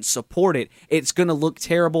thing. I didn't support it. It's going to look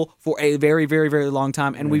terrible for a very, very, very long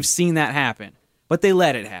time. And we've seen that happen. But they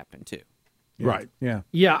let it happen, too. Right. Yeah.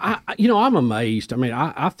 Yeah. I'm amazed. I mean,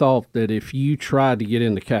 I thought that if you tried to get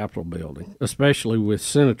in the Capitol building, especially with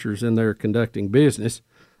senators in there conducting business,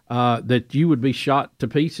 that you would be shot to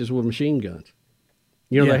pieces with machine guns.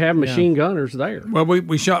 They have machine gunners there. Well,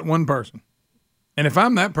 we shot one person. And if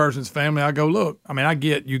I'm that person's family, I go, look, I mean, I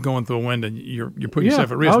get you going through a window, you're putting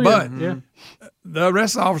yourself at risk. But the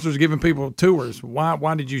rest of the officers giving people tours.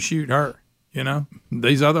 Why did you shoot her?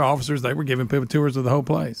 These other officers, they were giving people tours of the whole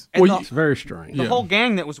place. It's very strange. The whole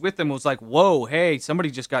gang that was with them was like, whoa, hey,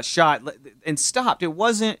 somebody just got shot, and stopped. It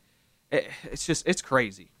wasn't, it's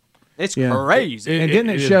crazy. It's crazy. And didn't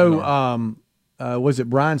it show, was it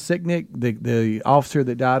Brian Sicknick, the officer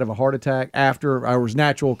that died of a heart attack after, or was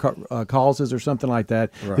natural causes or something like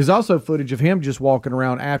that? Right. There's also footage of him just walking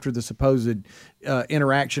around after the supposed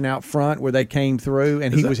interaction out front where they came through,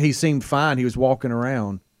 and he seemed fine. He was walking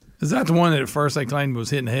around. Is that the one that at first they claimed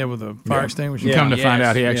was hitting the head with a fire extinguisher? Yeah. Come to find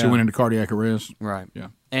out, he actually went into cardiac arrest. Right. Yeah.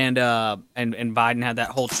 And Biden had that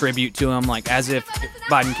whole tribute to him, like as if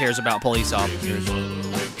Biden cares about police officers.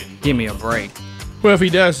 Give me a break. Well, if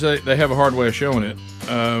he does, they have a hard way of showing it.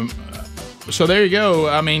 So there you go.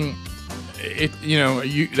 I mean,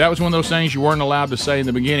 that was one of those things you weren't allowed to say in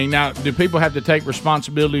the beginning. Now, do people have to take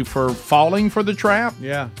responsibility for falling for the trap?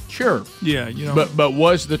 Yeah. Sure. Yeah. But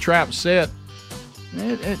was the trap set?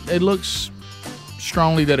 It looks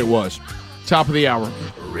strongly that it was. Top of the hour.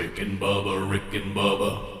 Rick and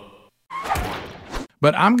Bubba.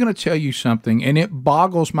 But I'm going to tell you something, and it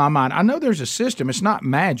boggles my mind. I know there's a system. It's not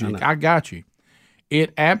magic. I got you.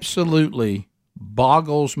 It absolutely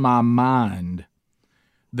boggles my mind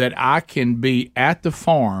that I can be at the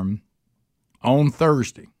farm on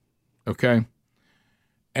Thursday, okay,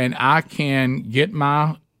 and I can get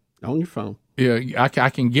my... On your phone. Yeah, I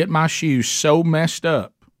can get my shoes so messed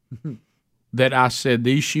up that I said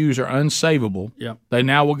these shoes are unsavable. Yep. They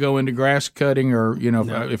now will go into grass cutting or,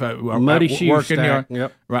 if I muddy shoes stack.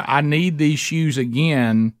 Yep. Right. I need these shoes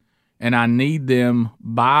again, and I need them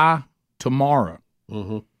by tomorrow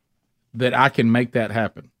that I can make that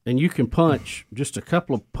happen. And you can punch just a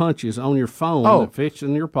couple of punches on your phone that fits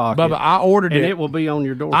in your pocket. Bubba, I ordered it. And it will be on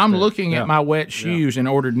your doorstep. I'm looking at my wet shoes and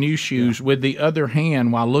ordered new shoes with the other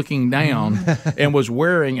hand while looking down and was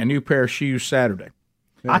wearing a new pair of shoes Saturday.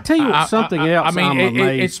 I tell you something else. I mean,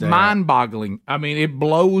 it's mind-boggling. I mean, it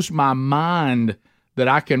blows my mind that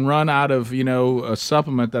I can run out of a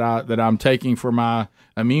supplement that I'm taking for my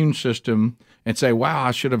immune system and say, wow,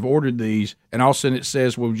 I should have ordered these. And all of a sudden it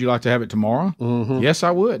says, well, would you like to have it tomorrow? Yes,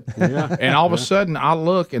 I would. Yeah. And all of a sudden I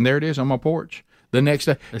look, and there it is on my porch. The next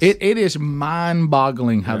day, it is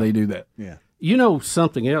mind-boggling how they do that. Yeah.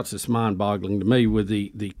 Something else that's mind-boggling to me with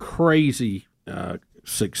the crazy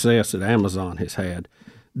success that Amazon has had,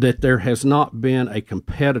 that there has not been a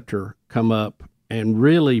competitor come up and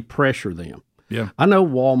really pressure them. Yeah, I know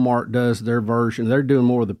Walmart does their version. They're doing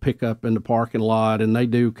more of the pickup in the parking lot, and they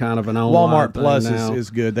do kind of an online Walmart Plus now. is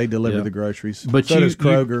good. They deliver the groceries. But so does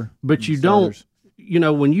Kroger. But you don't.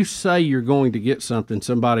 When you say you're going to get something,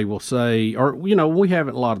 somebody will say, or we have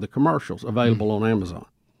it in a lot of the commercials available on Amazon.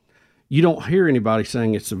 you don't hear anybody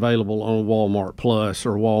saying it's available on Walmart Plus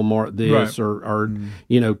or Walmart this or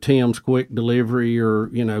Tim's Quick Delivery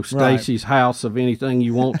or Stacy's House of anything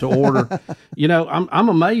you want to order. I'm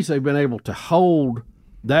amazed they've been able to hold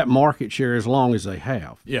that market share as long as they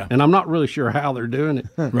have. Yeah. And I'm not really sure how they're doing it,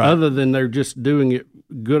 other than they're just doing it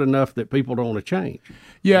good enough that people don't want to change.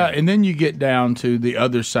 Yeah, and then you get down to the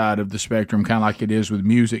other side of the spectrum, kind of like it is with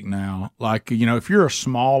music now. Like, if you're a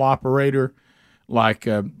small operator, like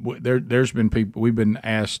there's been people, we've been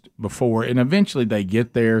asked before, and eventually they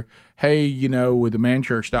get there. Hey, with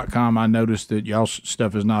themanchurch.com, I noticed that y'all's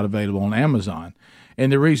stuff is not available on Amazon.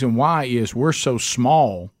 And the reason why is we're so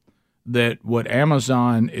small that what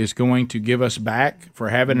Amazon is going to give us back for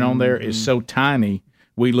having it on there is so tiny,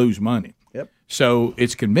 we lose money. Yep. So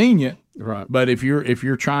it's convenient. Right. But if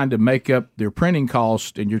you're trying to make up their printing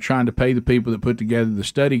cost and you're trying to pay the people that put together the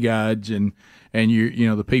study guides and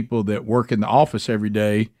the people that work in the office every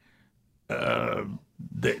day,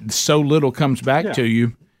 so little comes back to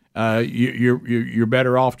you. You're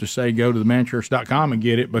better off to say go to themanchurch.com and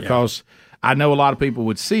get it, because I know a lot of people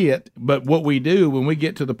would see it. But what we do when we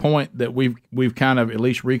get to the point that we've kind of at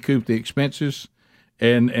least recouped the expenses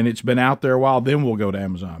and it's been out there a while, then we'll go to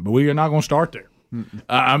Amazon. But we are not going to start there.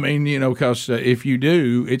 Because if you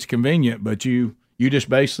do, it's convenient, but you just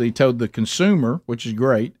basically told the consumer, which is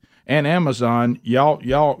great, and Amazon,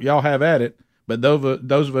 y'all have at it. But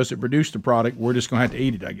those of us that produce the product, we're just going to have to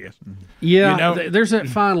eat it, I guess. Yeah, there's that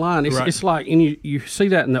fine line. It's like, and you see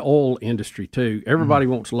that in the oil industry too. Everybody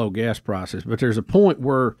wants low gas prices, but there's a point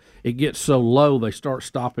where it gets so low they start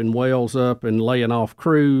stopping wells up and laying off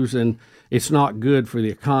crews, and it's not good for the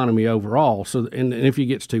economy overall. So, and if it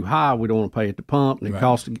gets too high, we don't want to pay at the pump, and it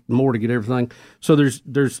costs more to get everything. So there's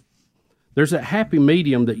that happy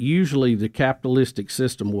medium that usually the capitalistic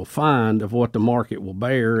system will find of what the market will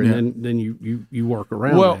bear, and then you work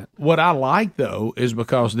around that. Well, what I like, though, is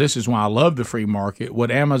because this is why I love the free market,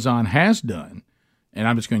 what Amazon has done, and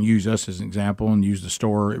I'm just going to use us as an example and use the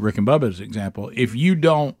store Rick and Bubba as an example. If you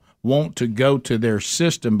don't want to go to their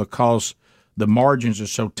system because the margins are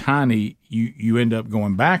so tiny, you end up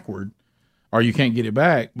going backward or you can't get it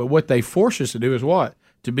back. But what they force us to do is what?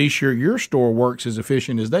 To be sure your store works as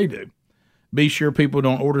efficient as they do. Be sure people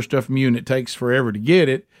don't order stuff from you and it takes forever to get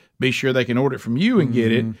it. Be sure they can order it from you and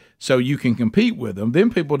get it so you can compete with them.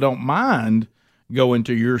 Then people don't mind going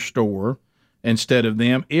to your store instead of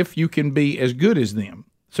them if you can be as good as them.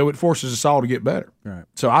 So it forces us all to get better. Right.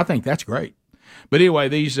 So I think that's great. But anyway,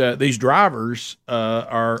 these drivers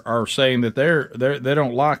are saying that they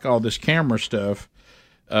don't like all this camera stuff.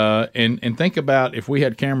 And think about if we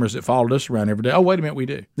had cameras that followed us around every day. Oh, wait a minute, we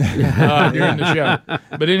do during the show.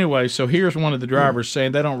 But anyway, so here's one of the drivers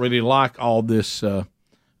saying they don't really like all this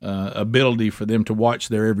ability for them to watch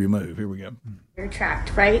their every move. Here we go. We're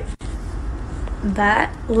tracked, right?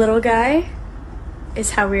 That little guy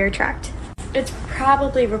is how we are tracked. It's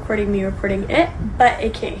probably recording me recording it, but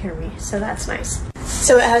it can't hear me, so that's nice.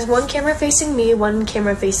 So it has one camera facing me, one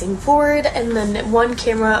camera facing forward, and then one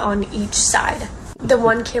camera on each side. The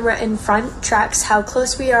one camera in front tracks how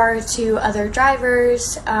close we are to other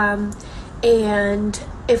drivers, and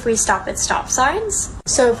if we stop at stop signs.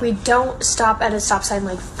 So if we don't stop at a stop sign,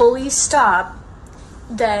 like fully stop,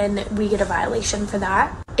 then we get a violation for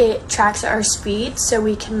that. It tracks our speed, so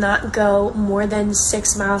we cannot go more than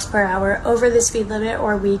 6 miles per hour over the speed limit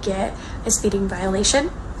or we get a speeding violation.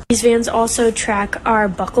 These vans also track our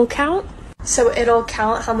buckle count. So it'll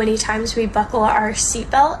count how many times we buckle our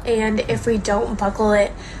seatbelt, and if we don't buckle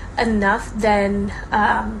it enough, then,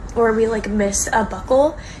 or we miss a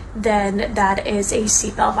buckle, then that is a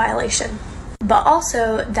seatbelt violation. But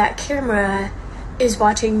also, that camera is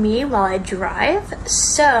watching me while I drive,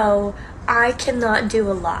 so I cannot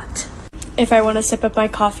do a lot. If I want to sip up my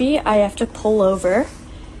coffee, I have to pull over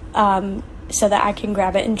so that I can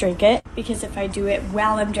grab it and drink it, because if I do it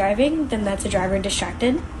while I'm driving, then that's a driver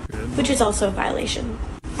distracted, which is also a violation.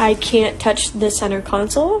 I can't touch the center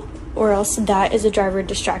console, or else that is a driver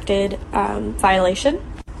distracted violation.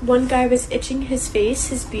 One guy was itching his face,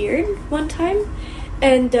 his beard, one time,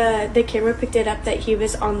 and the camera picked it up that he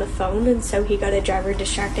was on the phone, and so he got a driver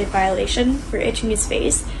distracted violation for itching his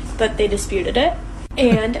face, but they disputed it.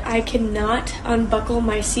 And I cannot unbuckle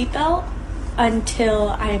my seatbelt until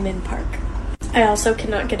I am in park. I also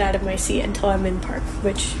cannot get out of my seat until I'm in park,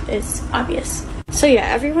 which is obvious. So yeah,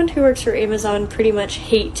 everyone who works for Amazon pretty much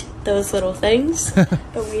hate those little things,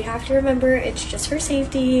 but we have to remember it's just for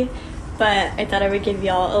safety. But I thought I would give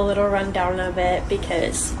y'all a little rundown of it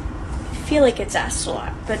because I feel like it's asked a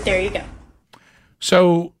lot, but there you go.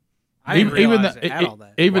 So I didn't realize it had all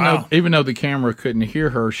that. Even though the camera couldn't hear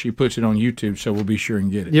her, she puts it on YouTube, so we'll be sure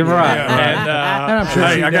and get it. You're right. Yeah, And, I'm sure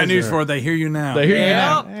I got news for her. They hear you now. They hear you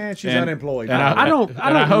now. And she's unemployed. And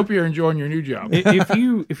I hope you're enjoying your new job.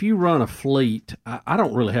 If you run a fleet, I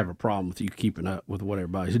don't really have a problem with you keeping up with what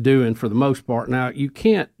everybody's doing for the most part. Now you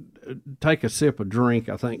can't take a sip of drink.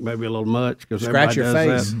 I think maybe a little much because scratch your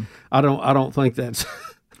face. That. I don't think that's.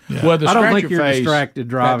 Yeah. Well, I don't think you're distracted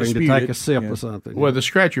driving to take a sip of something. Well, the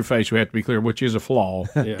scratch your face, we have to be clear, which is a flaw.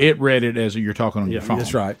 It read it as you're talking on your phone.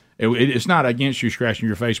 That's right. It's not against you scratching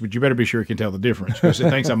your face, but you better be sure it can tell the difference because it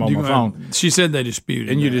thinks I'm on my phone. She said they disputed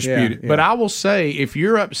and you that. dispute it. But I will say, if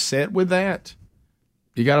you're upset with that,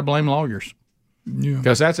 you got to blame lawyers.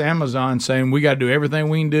 Because that's Amazon saying we got to do everything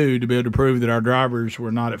we can do to be able to prove that our drivers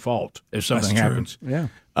were not at fault if something happens. Yeah,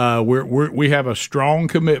 we have a strong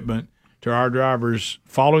commitment to our drivers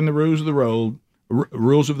following the rules of the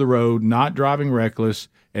road, not driving reckless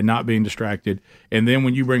and not being distracted. And then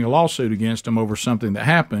when you bring a lawsuit against them over something that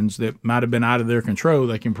happens that might have been out of their control,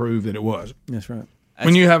 they can prove that it was. That's right.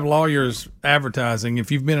 When you have lawyers advertising,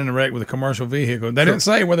 if you've been in a wreck with a commercial vehicle, they didn't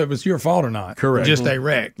say whether it was your fault or not. Correct. Just a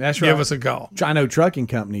wreck. That's right. Give us a call. I know trucking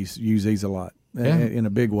companies use these a lot in a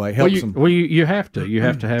big way. Well, Helps them. Well, you have to. You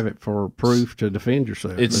have to have it for proof to defend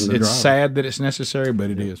yourself. It's sad that it's necessary,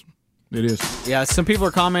 but it is. It is. Yeah, some people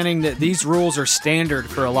are commenting that these rules are standard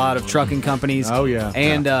for a lot of trucking companies. Oh, yeah.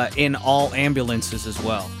 And in all ambulances as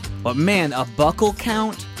well. But, man, a buckle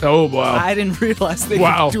count? Oh, wow. I didn't realize they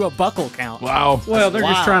could do a buckle count. Wow. Well, they're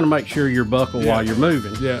just trying to make sure you're buckle while you're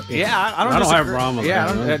moving. Yeah. Yeah, I don't have a problem with that.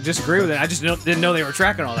 I don't disagree with it. I just didn't know they were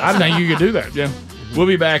tracking all that. I think you could do that, yeah. We'll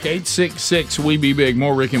be back. 866-WE-BE-BIG.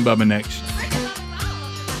 More Rick and Bubba next.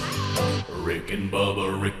 Rick and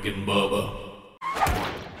Bubba, Rick and Bubba.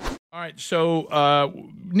 All right, so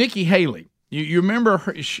Nikki Haley, you remember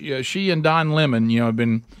her, she and Don Lemon, have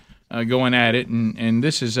been going at it, and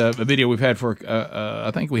this is a video we've had for,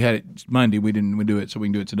 I think we had it Monday. We didn't do it, so we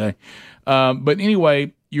can do it today. But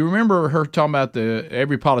anyway, you remember her talking about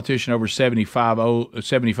every politician over 75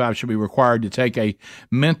 should be required to take a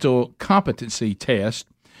mental competency test,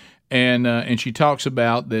 and she talks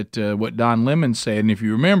about that what Don Lemon said, and if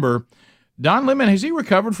you remember, Don Lemon, has he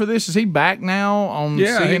recovered for this? Is he back now on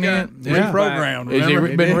CNN? He got reprogrammed. Has he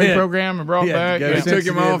been reprogrammed and brought back? They took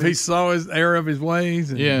him off. He saw his error of his ways.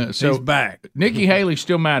 And so he's back. Nikki Haley's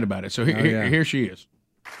still mad about it. So here she is.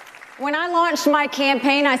 When I launched my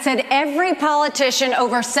campaign, I said every politician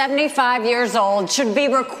over 75 years old should be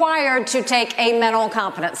required to take a mental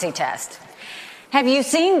competency test. Have you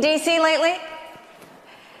seen D.C. lately?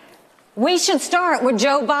 We should start with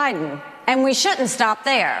Joe Biden, and we shouldn't stop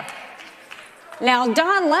there. Now,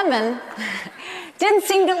 Don Lemon didn't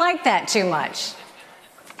seem to like that too much.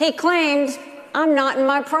 He claimed, I'm not in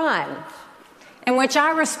my prime, in which I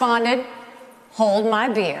responded, hold my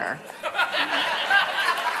beer.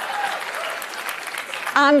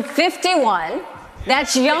 I'm 51.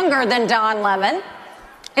 That's younger than Don Lemon.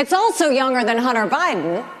 It's also younger than Hunter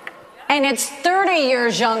Biden, and it's 30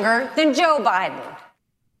 years younger than Joe Biden.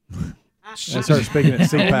 That's her speaking at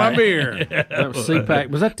CPAC. My beer. That was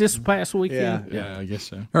CPAC. Was that this past weekend? Yeah, I guess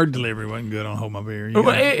so. Her delivery wasn't good on Hold My Beer.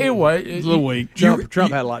 It was. It's a little weak.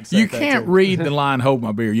 Trump had a lot to say. You can't read the line "Hold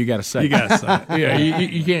my beer." You got to say. You got to say it.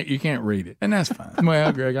 Yeah, you can't read it, and that's fine.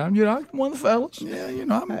 Well, Greg, I'm one of the fellas. Yeah,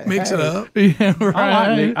 I mix it up. Yeah,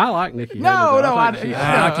 right. I like Nikki. No,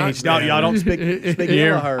 I can't stand. Y'all don't speak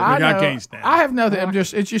ill of her. I can't stand. I have nothing.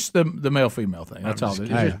 It's just the male female thing. That's all. It's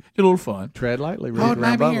just a little fun. Tread lightly. Hold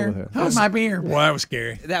my beer. Hold my beer. Well, that was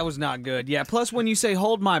scary. That was not good. Yeah. Plus, when you say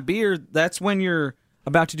 "hold my beer," that's when you're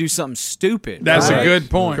about to do something stupid. That's a good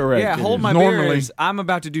point. Correct. Yeah, hold my beer is I'm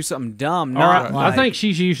about to do something dumb. Not I think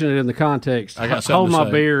she's using it in the context. I got hold my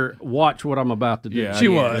say. beer. Watch what I'm about to do. Yeah, she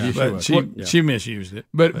was, but she misused it.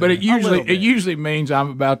 But it usually means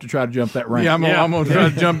I'm about to try to jump that ramp. Yeah, I'm gonna try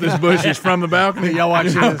to jump this bushes from the balcony. Y'all watch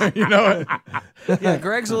this. You know it. Yeah,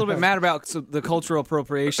 Greg's a little bit mad about the cultural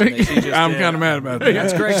appropriation that she just I'm did. kind of mad about that.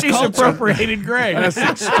 That's Greg's She's culture. appropriated Greg. That's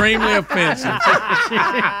extremely offensive.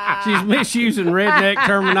 She's misusing redneck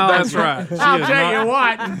terminology. That's right. I'll tell you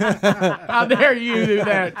what. How dare you do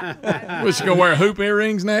that? Was she gonna wear hoop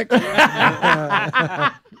earrings next?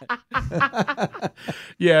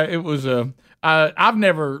 Yeah, it was. I've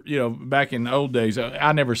never, back in the old days,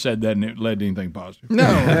 I never said that and it led to anything positive.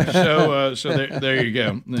 No. So there you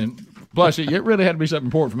go. And plus, it really had to be something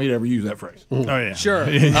important for me to ever use that phrase. Oh yeah, sure.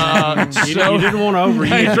 You didn't want to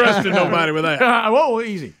overuse I ain't it. trusted nobody with that. Whoa,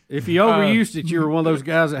 easy. If you overused it, you were one of those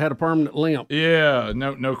guys that had a permanent limp. Yeah,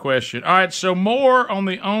 no question. All right, so more on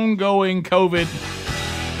the ongoing COVID.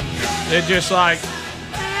 It's just like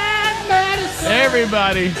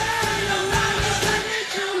everybody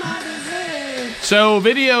So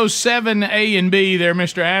videos 7A and B there,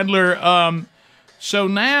 Mr. Adler. So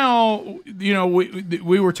now,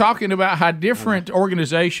 we were talking about how different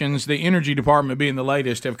organizations, the Energy Department being the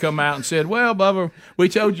latest, have come out and said, well, Bubba, we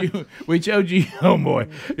told you, oh boy,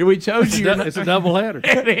 we told you. It's a double header.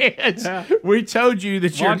 It is. Yeah. We told you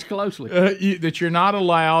that Watch closely. That you're not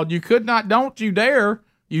allowed. You could not, don't you dare,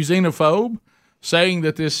 you xenophobe, saying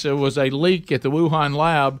that this was a leak at the Wuhan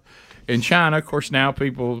lab in China. Of course, now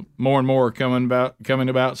people more and more are coming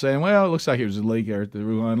about saying, well, it looks like it was a leak there at the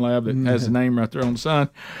Wuhan lab that has the name right there on the sign.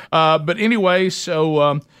 But anyway,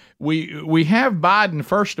 so we have Biden,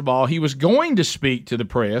 first of all. He was going to speak to the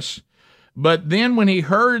press, but then when he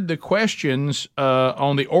heard the questions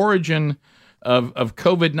on the origin of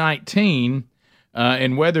COVID-19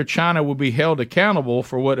 and whether China will be held accountable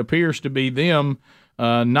for what appears to be them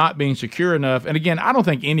not being secure enough. And again, I don't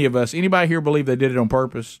think anybody here believe they did it on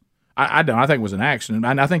purpose. I don't. I think it was an accident,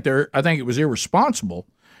 and I think it was irresponsible.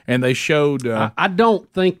 And they showed. I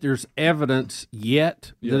don't think there's evidence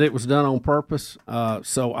yet that it was done on purpose.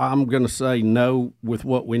 So I'm going to say no with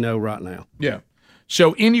what we know right now. Yeah.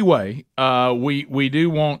 So anyway, we do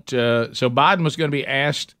want. So Biden was going to be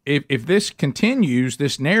asked if this continues,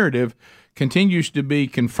 this narrative continues to be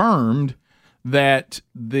confirmed that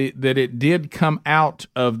it did come out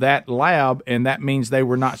of that lab, and that means they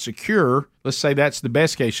were not secure. Let's say that's the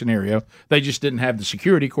best case scenario. They just didn't have the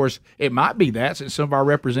security. Of course, it might be that since some of our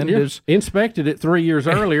representatives inspected it 3 years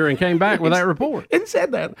earlier and came back with that report and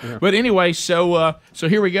said that. Yeah. But anyway, so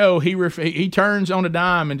here we go. He turns on a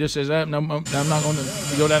dime and just says, "No, I'm not going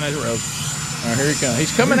to go down that road." All right, here he comes.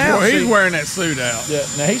 He's coming out. He's wearing that suit out. Yeah.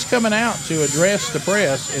 Now he's coming out to address the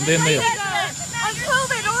press, and then this.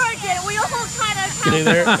 See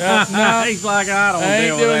there? No, he's like, I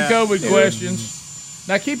ain't doing COVID questions.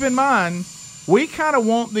 Now, keep in mind, we kind of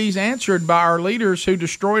want these answered by our leaders who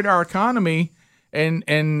destroyed our economy and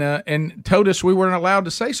told us we weren't allowed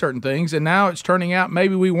to say certain things, and now it's turning out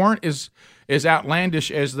maybe we weren't as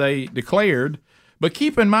outlandish as they declared. But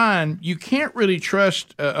keep in mind, you can't really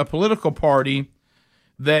trust a political party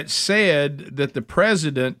that said that the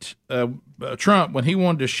president, Trump, when he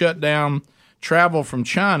wanted to shut down travel from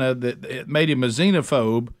China, that it made him a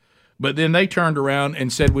xenophobe, but then they turned around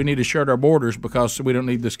and said we need to shut our borders because we don't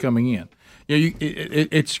need this coming in.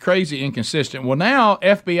 It's crazy inconsistent. Well, now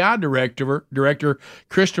FBI director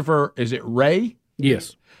Christopher, is it Wray?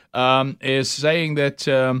 Yes, is saying that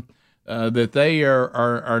that they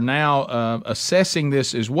are now assessing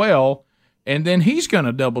this as well, and then he's going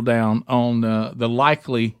to double down on the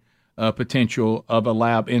likely potential of a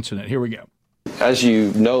lab incident. Here we go. As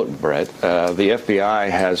you note, Brett, the FBI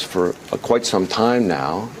has for quite some time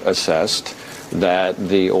now assessed that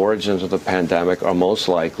the origins of the pandemic are most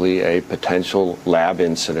likely a potential lab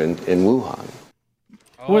incident in Wuhan.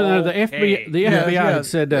 Well, the FBI had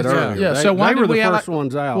said that earlier. Yeah, so why they were did the first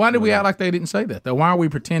ones out? Why did we act like they didn't say that, though? Why are we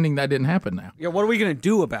pretending that didn't happen now? Yeah, what are we going to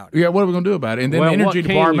do about it? Yeah, what are we going to do about it? And then the Energy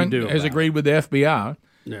Department has agreed with the FBI.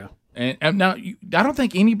 Yeah. And now, I don't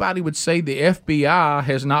think anybody would say the FBI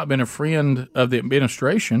has not been a friend of the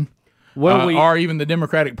administration, or even the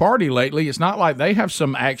Democratic Party lately. It's not like they have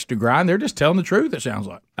some axe to grind. They're just telling the truth, it sounds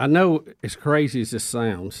like. I know, as crazy as this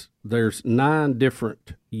sounds, there's 9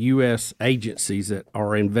 different U.S. agencies that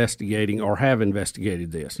are investigating or have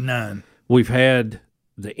investigated this. 9. We've had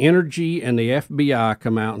the Energy and the FBI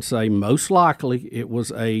come out and say most likely it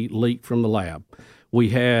was a leak from the lab.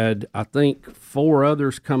 We had, I think, 4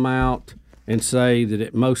 others come out and say that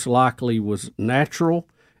it most likely was natural,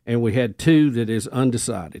 and we had 2 that is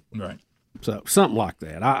undecided. Right. So something like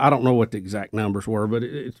that. I don't know what the exact numbers were, but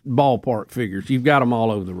it's ballpark figures. You've got them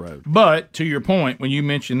all over the road. But to your point, when you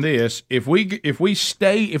mentioned this, if we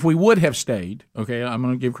would have stayed, okay, I'm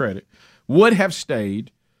going to give credit, would have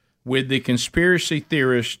stayed with the conspiracy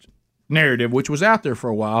theorist narrative, which was out there for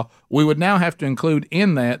a while, we would now have to include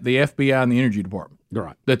in that the FBI and the Energy Department.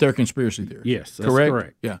 Right. That they're conspiracy theorists. Yes, that's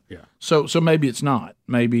correct. Yeah. So maybe it's not.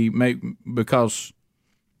 Maybe because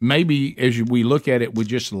maybe as we look at it with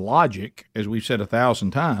just logic, as we've said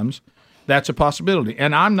 1,000 times, that's a possibility.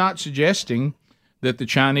 And I'm not suggesting that the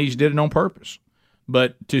Chinese did it on purpose,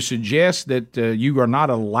 but to suggest that you are not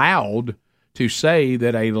allowed to say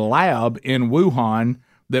that a lab in Wuhan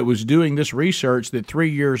that was doing this research that 3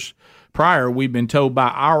 years prior we've been told by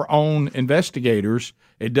our own investigators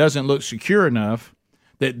it doesn't look secure enough,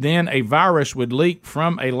 that then a virus would leak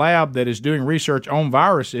from a lab that is doing research on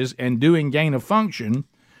viruses and doing gain of function,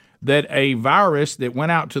 that a virus that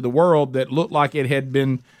went out to the world that looked like it had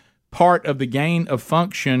been part of the gain of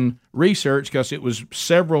function research because it was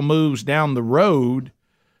several moves down the road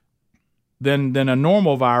than a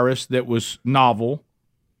normal virus that was novel,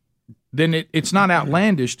 then it's not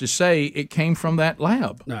outlandish to say it came from that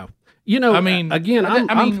lab. No. You know, I mean, again,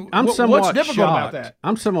 I'm somewhat what's difficult shocked. about that?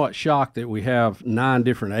 I'm somewhat shocked that we have 9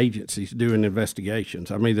 different agencies doing investigations.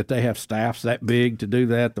 I mean, that they have staffs that big to do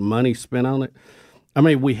that, the money spent on it. I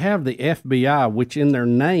mean, we have the FBI, which in their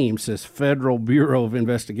name says Federal Bureau of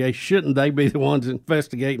Investigation. Shouldn't they be the ones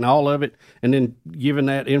investigating all of it and then giving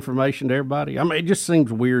that information to everybody? I mean, it just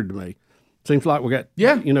seems weird to me. Seems like we got,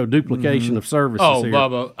 duplication of services here.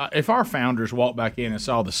 Bubba, if our founders walked back in and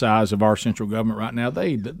saw the size of our central government right now,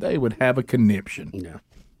 they would have a conniption. Yeah.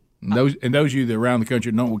 And those of you that are around the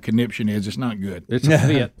country don't know what conniption is, it's not good. It's a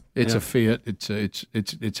fit. It's a fit.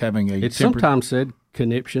 It's having a. It's sometimes said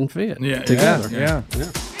conniption fit. Yeah, together. Yeah.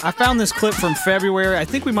 I found this clip from February. I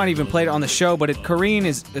think we might even play it on the show, but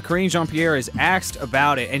Karine Jean-Pierre is asked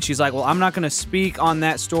about it, and she's like, well, I'm not going to speak on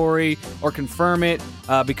that story or confirm it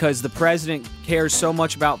because the president cares so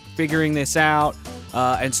much about figuring this out,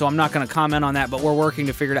 and so I'm not going to comment on that, but we're working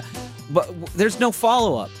to figure it out. But there's no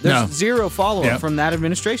follow-up. There's zero follow-up from that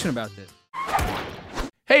administration about this.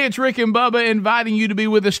 Hey, it's Rick and Bubba inviting you to be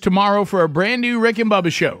with us tomorrow for a brand new Rick and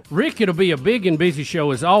Bubba show. Rick, it'll be a big and busy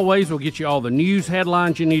show as always. We'll get you all the news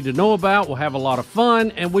headlines you need to know about. We'll have a lot of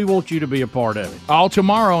fun, and we want you to be a part of it. All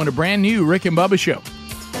tomorrow on a brand new Rick and Bubba show.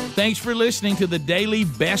 Thanks for listening to the daily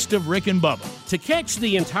best of Rick and Bubba. To catch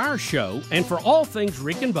the entire show and for all things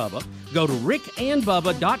Rick and Bubba, go to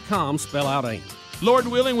rickandbubba.com, spell out AIM. Lord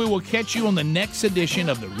willing, we will catch you on the next edition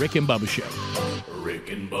of the Rick and Bubba show.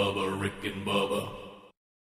 Rick and Bubba, Rick and Bubba.